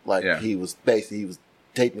him. Like he was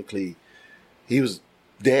technically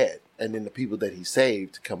dead, and then the people that he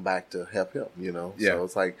saved come back to help him. Yeah. So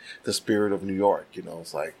it's like the spirit of New York.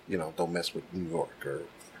 It's like don't mess with New York or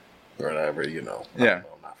whatever. Yeah. I'm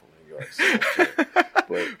not from New York, so,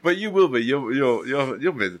 but you will be.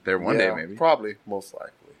 You'll visit there one day, maybe. Probably, most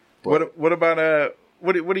likely. But, what about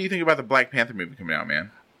what do you think about the Black Panther movie coming out, man?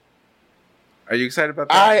 Are you excited about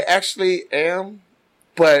that? I actually am.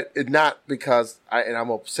 But not because and I'm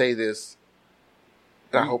gonna say this,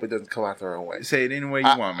 and I hope it doesn't come out the wrong way. Say it any way you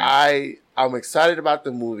want, man. I'm excited about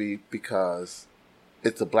the movie because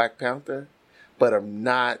it's a Black Panther, but I'm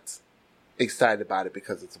not excited about it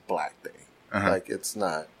because it's a black thing. Uh-huh. Like it's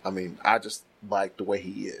not. I mean, I just like the way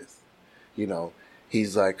he is.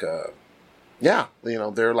 He's like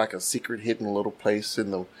they're like a secret hidden little place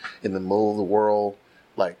in the middle of the world.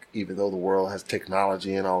 Like even though the world has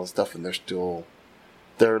technology and all this stuff, and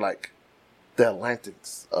they're like the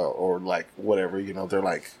Atlantics or like whatever, they're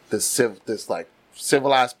like this like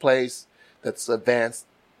civilized place that's advanced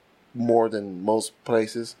more than most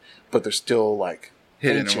places, but they're still like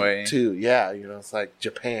hidden away too. Yeah, it's like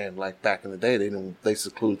Japan, like back in the day, they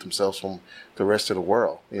secluded themselves from the rest of the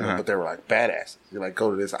world, uh-huh. But they were like badasses. You like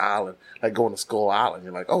go to this island, like going to Skull Island.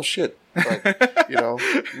 You're like, oh shit, like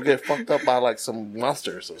you get fucked up by like some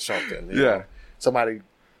monsters or something. Yeah, somebody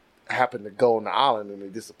happened to go on the island and they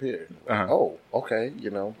disappeared. Uh-huh. Oh, okay,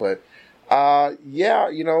 but I'm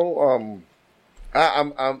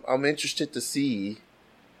interested to see,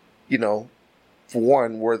 for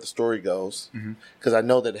one, where the story goes, because I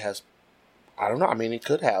know that it has I don't know. I mean, he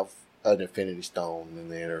could have an Infinity Stone in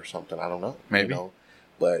there or something. I don't know. Maybe. You know?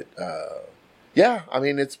 But, yeah, I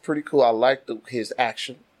mean, it's pretty cool. I like his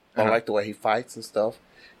action. I like the way he fights and stuff.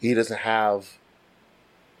 He doesn't have...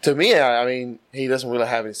 To me, I mean, he doesn't really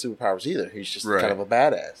have any superpowers either. He's just kind of a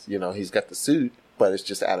badass. You know, he's got the suit, but it's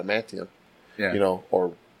just adamantium. Yeah. You know,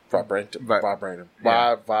 or vibranium. Vibrator.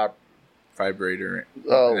 Vibranium.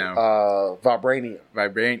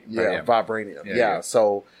 Yeah, vibranium. Yeah.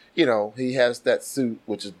 So, you know, he has that suit,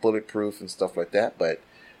 which is bulletproof and stuff like that. But,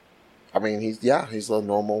 I mean, he's a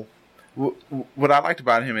normal. What I liked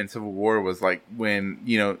about him in Civil War was, like, when,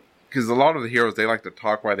 you know, because a lot of the heroes, they like to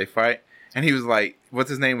talk while they fight. And he was like, what's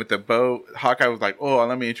his name with the bow? Hawkeye was like, oh,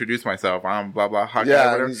 let me introduce myself. I'm blah, blah, Hawkeye.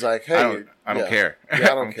 Yeah, and he's like, hey. I don't care.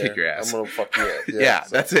 Yeah, I don't care. Kick your ass. I'm going to fuck you up. Yeah,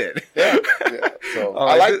 so, that's it. Yeah. So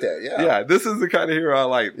I like that. Yeah. Yeah, this is the kind of hero I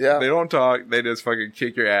like. Yeah. They don't talk. They just fucking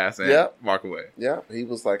kick your ass and walk away. Yeah. He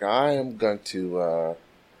was like, I am going to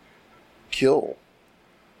kill,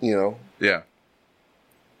 you know. Yeah.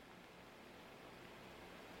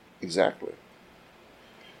 Exactly.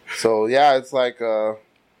 So, yeah, it's like...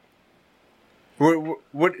 Who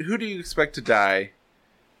do you expect to die?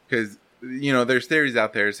 Because, you know, there's theories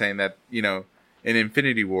out there saying that, you know, in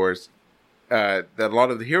Infinity Wars, that a lot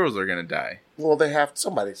of the heroes are going to die. Well,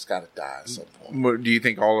 somebody's got to die at some point. Do you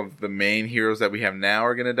think all of the main heroes that we have now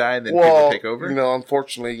are going to die and then people take over? You know,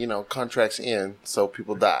 unfortunately, you know, contracts end, so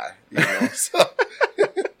people die. You know, so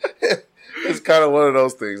it's kind of one of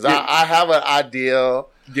those things. I have an idea.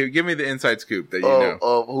 Give me the inside scoop that you know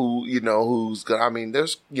of who who's gonna. I mean,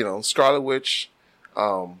 there's Scarlet Witch,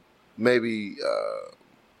 maybe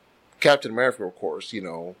Captain America, of course. You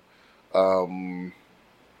know,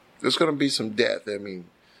 there's gonna be some death. I mean,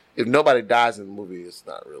 if nobody dies in the movie, it's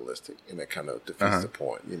not realistic, and that kind of defeats the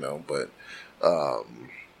point. You know, but I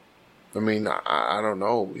mean, I don't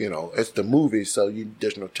know. You know, it's the movie, so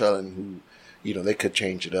there's no telling who. You know, they could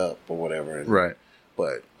change it up or whatever. Right.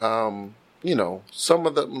 But you know, a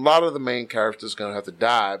lot of the main characters are going to have to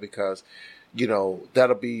die because, you know,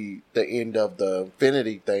 that'll be the end of the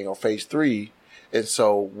Infinity thing on Phase 3. And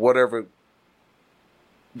so whatever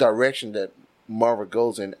direction that Marvel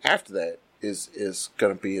goes in after that is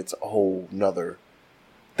going to be its a whole nother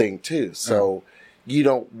thing too. So you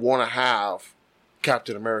don't want to have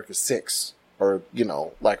Captain America 6 or, you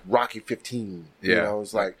know, like Rocky 15. You know,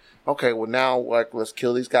 it's like, okay, well now, like, let's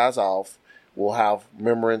kill these guys off. We'll have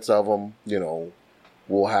remembrance of them, you know.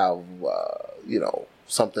 We'll have, you know,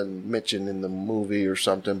 something mentioned in the movie or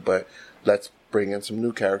something, but let's bring in some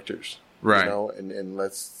new characters, right? You know, and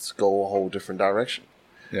let's go a whole different direction,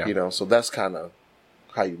 you know. So that's kind of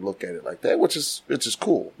how you look at it like that, which is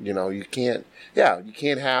cool. You know, you can't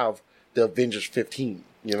have the Avengers 15.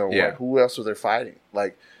 You know, like, who else are they fighting?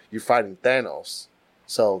 Like, you're fighting Thanos,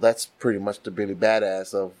 so that's pretty much the Billy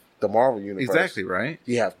Badass of the Marvel universe. Exactly right.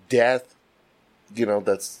 You have Death. You know,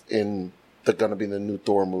 that's going to be in the new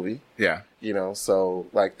Thor movie. Yeah. You know, so,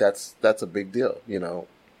 like, that's a big deal, you know.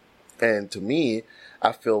 And to me,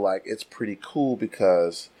 I feel like it's pretty cool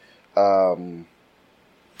because the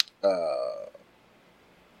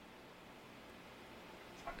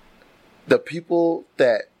people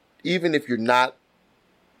that, even if you're not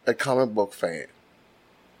a comic book fan,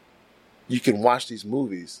 you can watch these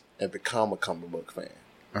movies and become a comic book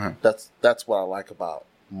fan. That's what I like about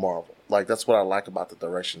Marvel. Like, that's what I like about the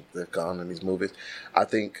direction they've gone in these movies. I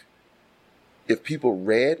think if people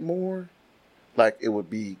read more, like, it would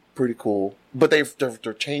be pretty cool. But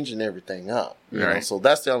they're changing everything up. You know? So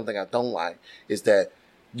that's the only thing I don't like is that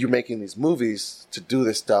you're making these movies to do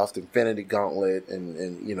this stuff, the Infinity Gauntlet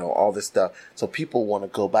and you know, all this stuff. So people want to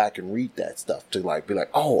go back and read that stuff to, like, be like,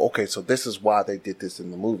 oh, okay, so this is why they did this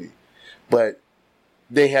in the movie. But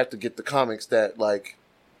they have to get the comics that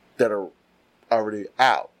are already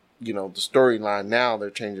out. You know, the storyline now,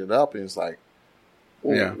 they're changing it up, and it's like,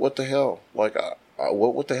 what the hell? Like,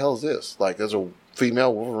 what the hell is this? Like, there's a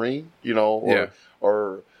female Wolverine, you know,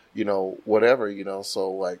 or you know, whatever, you know,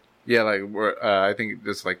 so, like. Yeah, like, I think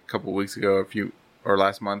just, like, a couple of weeks ago,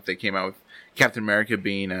 last month, they came out with Captain America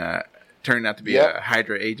being, turned out to be a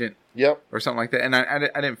Hydra agent. Or something like that. And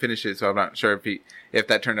I didn't finish it, so I'm not sure if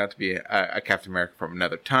that turned out to be a Captain America from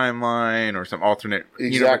another timeline or some alternate.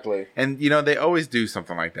 Exactly. You know, and, you know, they always do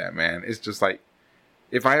something like that, man. It's just like,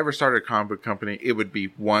 if I ever started a comic book company, it would be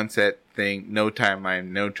one set thing, no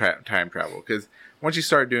timeline, no time travel. Because once you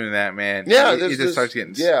start doing that, man, it just starts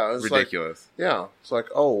getting ridiculous. Like, it's like,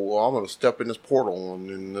 oh, well, I'm going to step in this portal, and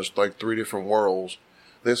then there's like 3 different worlds.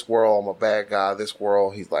 This world, I'm a bad guy. This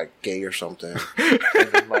world, he's like gay or something.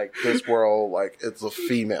 And then, like, this world, like, it's a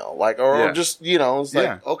female. Like, or just, you know, it's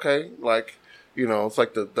like, okay, like, you know, it's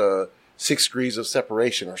like the 6 degrees of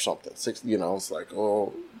separation or something. It's like,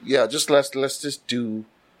 oh yeah, let's just do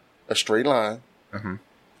a straight line. Mm-hmm.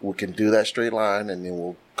 We can do that straight line, and then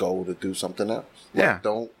we'll go to do something else. Like,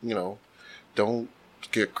 don't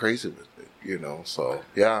get crazy with it. So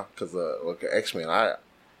yeah, because like X-Men,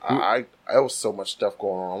 I was so much stuff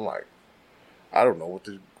going on. I'm like, I don't know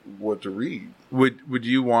what to read. Would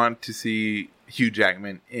you want to see Hugh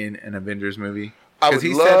Jackman in an Avengers movie? I would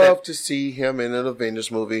love to see him in an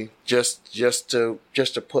Avengers movie, just to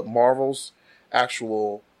put Marvel's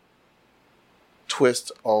actual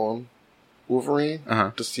twist on Wolverine,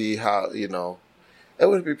 to see how, it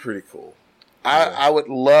would be pretty cool. I would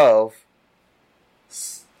love,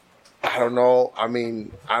 I don't know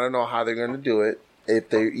how they're going to do it,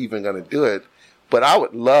 if they're even going to do it, but I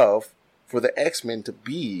would love for the X-Men to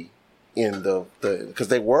be in because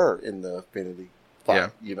they were in the Infinity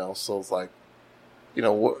Fight, so it's like,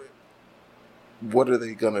 what are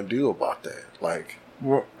they going to do about that? Like,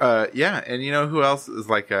 well, yeah, and who else is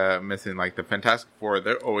like missing? Like the Fantastic Four,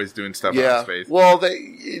 they're always doing stuff out of space. Well,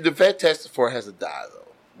 the Fantastic Four has to die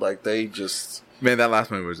though. Like they just that last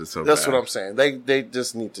movie was just so. That's bad. what I'm saying. They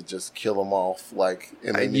just need to just kill them off. Like,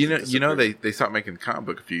 and they stopped making the comic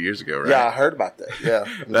book a few years ago, right? Yeah, I heard about that. Yeah,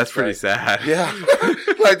 that's pretty sad. Yeah,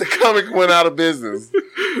 like the comic went out of business.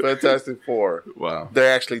 Fantastic Four. Wow, they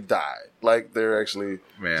actually died. Like they're actually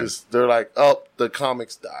they're like, oh, the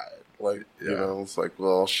comics died. Like, it's like,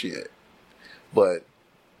 well, shit. But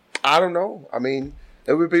I don't know. I mean,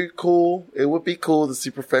 it would be cool. It would be cool to see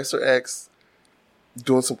Professor X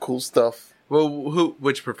doing some cool stuff. Well,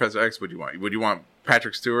 which Professor X would you want? Would you want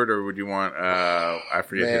Patrick Stewart or would you want, I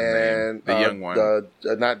forget his name, the young one?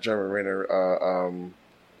 Not Jeremy Renner,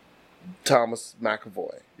 Thomas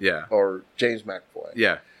McAvoy. Yeah. Or James McAvoy.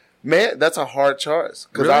 Yeah. Man, that's a hard choice.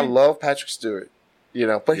 Because I love Patrick Stewart.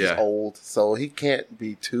 But he's old, so he can't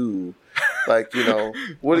be too, like,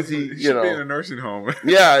 what is he, He should be in a nursing home.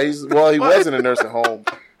 Yeah, he was in a nursing home.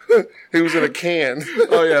 He was in a can.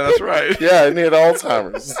 Oh, yeah, that's right. Yeah, and he had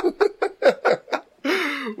Alzheimer's.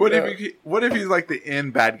 What if he's like the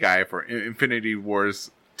end bad guy for Infinity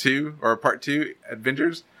Wars 2 or Part 2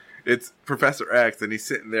 Avengers? It's Professor X, and he's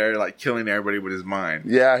sitting there, like, killing everybody with his mind.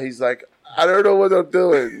 Yeah, he's like, I don't know what I'm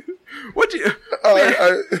doing. What you...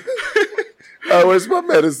 where's my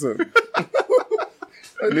medicine?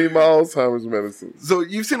 I need my Alzheimer's medicine. So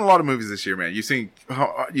you've seen a lot of movies this year, man. You've seen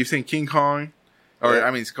King Kong,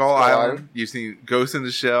 Skull Island. You've seen Ghost in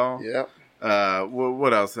the Shell. Yeah.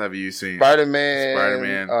 What else have you seen?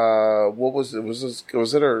 Spider-Man. What was it? Was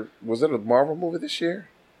it a Marvel movie this year?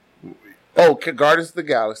 Oh, Guardians of the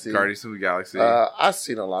Galaxy. I've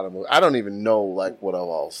seen a lot of movies. I don't even know what I've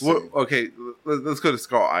all seen. Well, okay, let's go to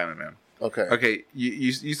Skull Island, man. Okay.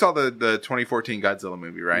 You saw the 2014 Godzilla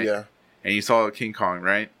movie, right? Yeah. And you saw King Kong,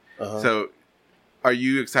 right? Uh-huh. So, are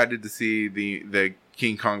you excited to see the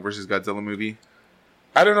King Kong versus Godzilla movie?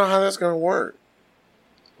 I don't know how that's going to work.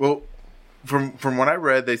 Well, from what I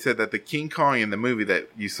read, they said that the King Kong in the movie that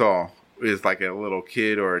you saw is like a little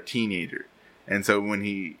kid or a teenager. And so when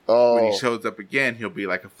he shows up again, he'll be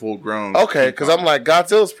like a full grown. Okay, because I'm like,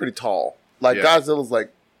 Godzilla's pretty tall. Godzilla's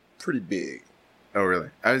like pretty big. Oh, really?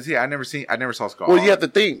 I never saw Skull Well, Island. you have to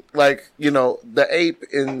think, the ape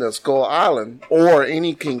in the Skull Island or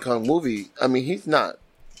any King Kong movie, I mean, he's not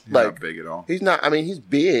not big at all. He's not, I mean, he's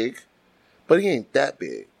big, but he ain't that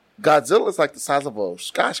big. Godzilla's like the size of a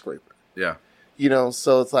skyscraper. Yeah.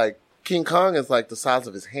 So it's like King Kong is like the size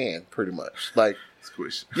of his hand, pretty much. Like,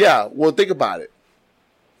 squish. Yeah, well, think about it.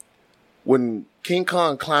 When King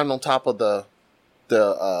Kong climbed on top of the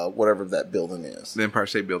whatever that building is. The Empire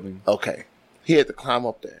State Building. Okay. He had to climb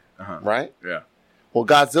up there, right? Yeah. Well,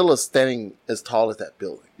 Godzilla's standing as tall as that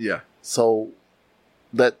building. Yeah. So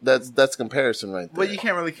that's comparison right there. Well, you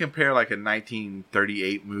can't really compare like a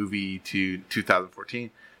 1938 movie to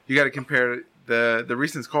 2014. You got to compare the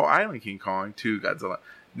recent Skull Island King Kong to Godzilla.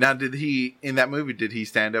 Now, did he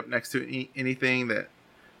stand up next to anything that,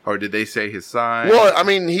 or did they say his size? Well, I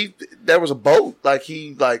mean, there was a boat.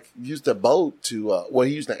 He used a boat to, he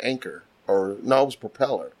used an anchor it was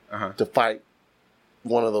propeller to fight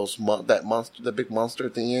one of those, the big monster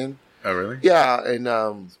at the end. Oh, really? Yeah,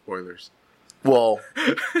 and, spoilers. Well,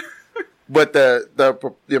 but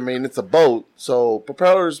it's a boat, so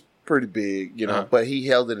propeller's pretty big, but he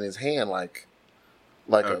held it in his hand like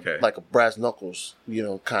a brass knuckles,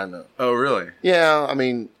 kind of. Oh, really? Yeah, I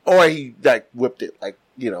mean, or he whipped it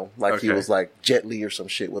he was like Jet Li or some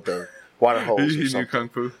shit with a water hose. He knew kung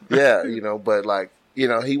fu. Yeah, but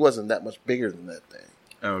he wasn't that much bigger than that thing.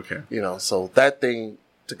 Oh, okay. So that thing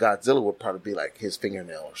to Godzilla would probably be like his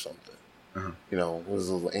fingernail or something. With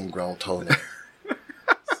his little ingrown toenail.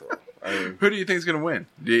 So I mean, who do you think is going to win?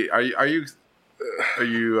 Are you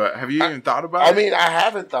have you even thought about I it? mean, I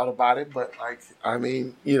haven't thought about it, but like, I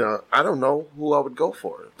mean, you know, I don't know who I would go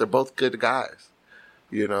for. They're both good guys.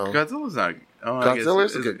 You know, Godzilla's not.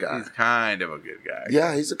 Godzilla's a good guy. He's kind of a good guy.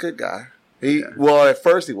 Yeah, he's a good guy. Well, at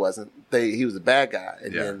first he wasn't. He was a bad guy,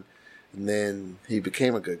 and then he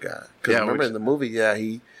became a good guy. Because remember in the movie,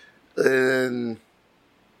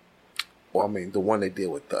 well, I mean, the one they did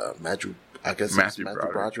with Matthew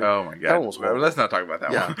Broderick. Oh my god! Well, let's not talk about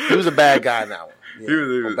that one. He was a bad guy in that one.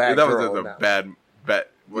 Yeah. That was a bad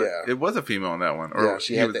bet. Yeah, it was a female in that one. Or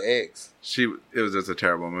she had the eggs. It was just a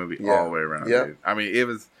terrible movie all the way around. Yeah, dude. I mean,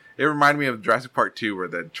 it reminded me of Jurassic Park 2 where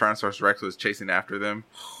the Tyrannosaurus Rex was chasing after them.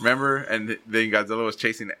 Remember? And then Godzilla was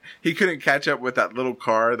chasing. He couldn't catch up with that little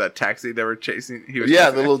car, that taxi they were chasing. He was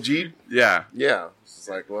the little Jeep. Yeah. Yeah. It's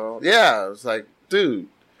like, it's like, dude,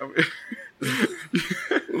 let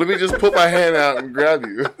me just put my hand out and grab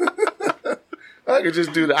you. I could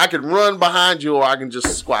just do that. I could run behind you or I can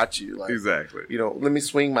just squat you. Like, exactly. You know, let me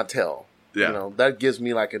swing my tail. Yeah. You know, that gives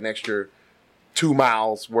me like an extra 2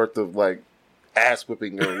 miles worth of like, ass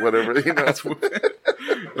whipping or whatever, you know.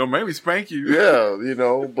 Don't make me spank you. Yeah, you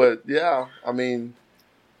know, but yeah, I mean,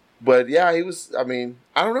 he was, I mean,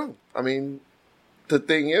 I don't know. I mean, the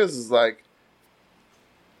thing is like,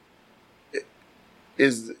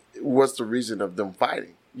 what's the reason of them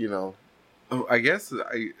fighting, you know? Oh, I guess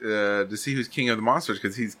to see who's king of the monsters,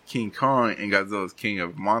 because he's King Kong and Godzilla's king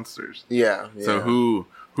of monsters. Yeah. So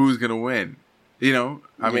who's going to win? You know,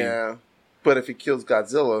 I mean. But if he kills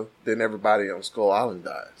Godzilla, then everybody on Skull Island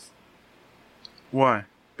dies. Why?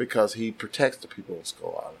 Because he protects the people on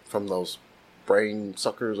Skull Island from those brain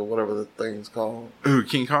suckers or whatever the thing's called. Who,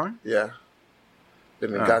 King Kong? Yeah.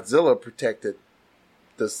 And then Godzilla protected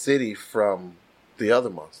the city from the other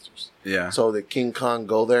monsters. Yeah. So that King Kong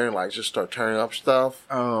go there and like just start turning up stuff.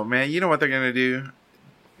 Oh man, you know what they're gonna do?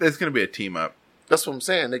 There's gonna be a team up. That's what I'm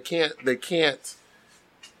saying. They can't.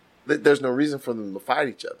 There's no reason for them to fight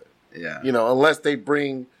each other. Yeah. You know, unless they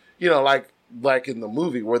bring, you know, like in the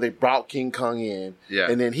movie where they brought King Kong in. Yeah.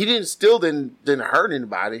 And then he didn't hurt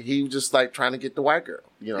anybody. He was just like trying to get the white girl.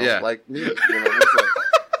 You know, like me. You know, it's like,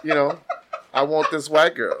 you know, I want this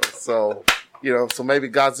white girl. So, you know, so maybe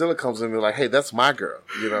Godzilla comes in and be like, hey, that's my girl,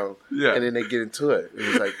 you know. Yeah. And then they get into it. And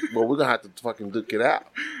it's like, well, we're gonna have to fucking duke it out.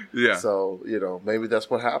 Yeah. So, you know, maybe that's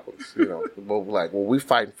what happens. You know. We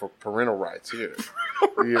fighting for parental rights here.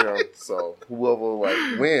 You know, so whoever like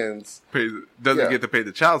wins doesn't get to pay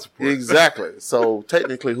the child support. Exactly. So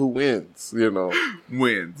technically, who wins? You know,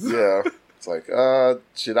 wins. Yeah. It's like,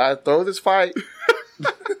 should I throw this fight?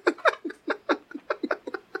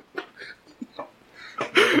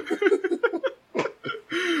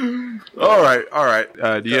 All right.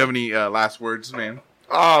 Do you have any last words, man?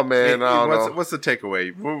 Oh man, I don't know. What's the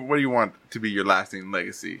takeaway? What do you want to be your lasting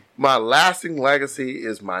legacy? My lasting legacy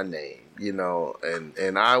is my name, you know,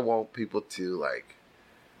 and I want people to like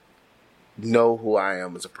know who I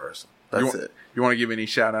am as a person. That's it. You want to give any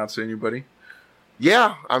shout outs to anybody?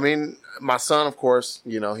 Yeah, I mean, my son, of course,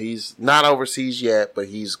 you know, he's not overseas yet, but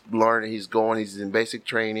he's learning, he's in basic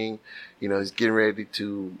training, you know, he's getting ready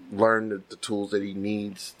to learn the tools that he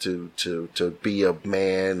needs to be a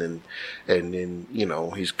man, and then, you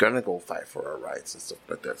know, he's gonna go fight for our rights and stuff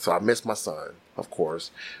like that. So I miss my son, of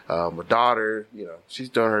course. My daughter, you know, she's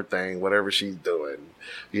doing her thing, whatever she's doing,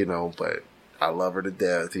 you know, but I love her to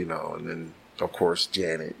death, you know, and then, of course,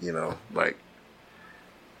 Janet, you know, like,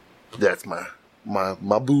 that's my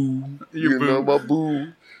boo, you know, my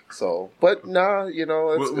boo. So, but nah, you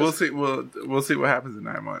know, we'll see. We'll see what happens in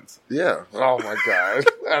 9 months. Yeah. Oh my god.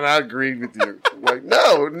 And I agree with you. Like,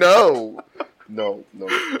 no. Yeah.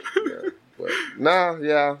 But nah,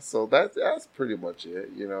 yeah. So that's pretty much it.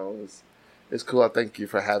 You know, it's cool. I thank you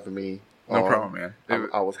for having me. No problem, man.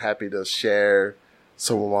 I was happy to share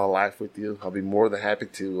some of my life with you. I'll be more than happy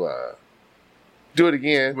to do it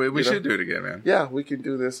again. We should do it again, man. Yeah, we can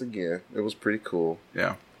do this again. It was pretty cool.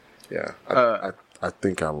 Yeah. Yeah. I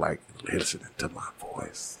think I like listening to my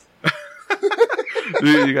voice.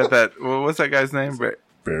 You got that. Well, what's that guy's name?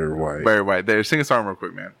 Barry White. Barry White. There, sing a song real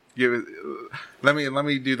quick, man. Let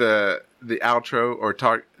me do the outro or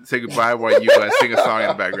say goodbye while you sing a song in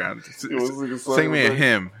the background. Sing me a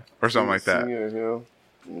hymn or something like that. Sing a hymn.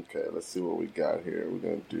 Okay, let's see what we got here. We're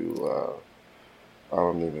gonna do. I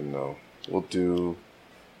don't even know. We'll do.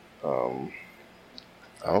 I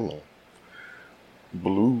don't know.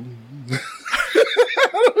 Blue.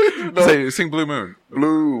 Sing Blue Moon.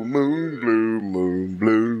 Blue moon, blue moon,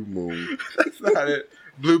 blue moon. That's not it.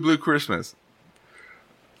 Blue Christmas.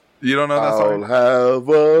 You don't know that song? I'll have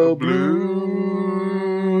a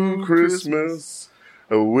blue Christmas.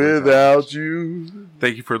 Without you.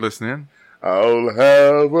 Thank you for listening. I'll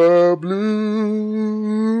have a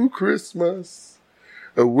blue Christmas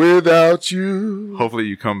without you. Hopefully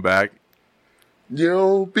you come back.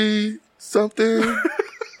 You'll be something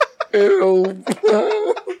in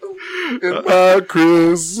my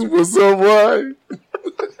Christmas of white.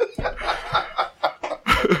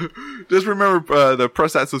 Just remember the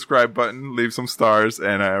press that subscribe button, leave some stars,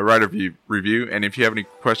 and write a review. And if you have any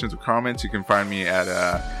questions or comments, you can find me at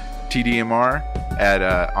TDMR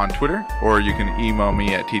on Twitter, or you can email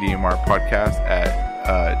me at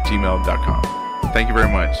tdmrpodcast@gmail.com. Thank you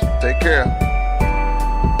very much. Take care.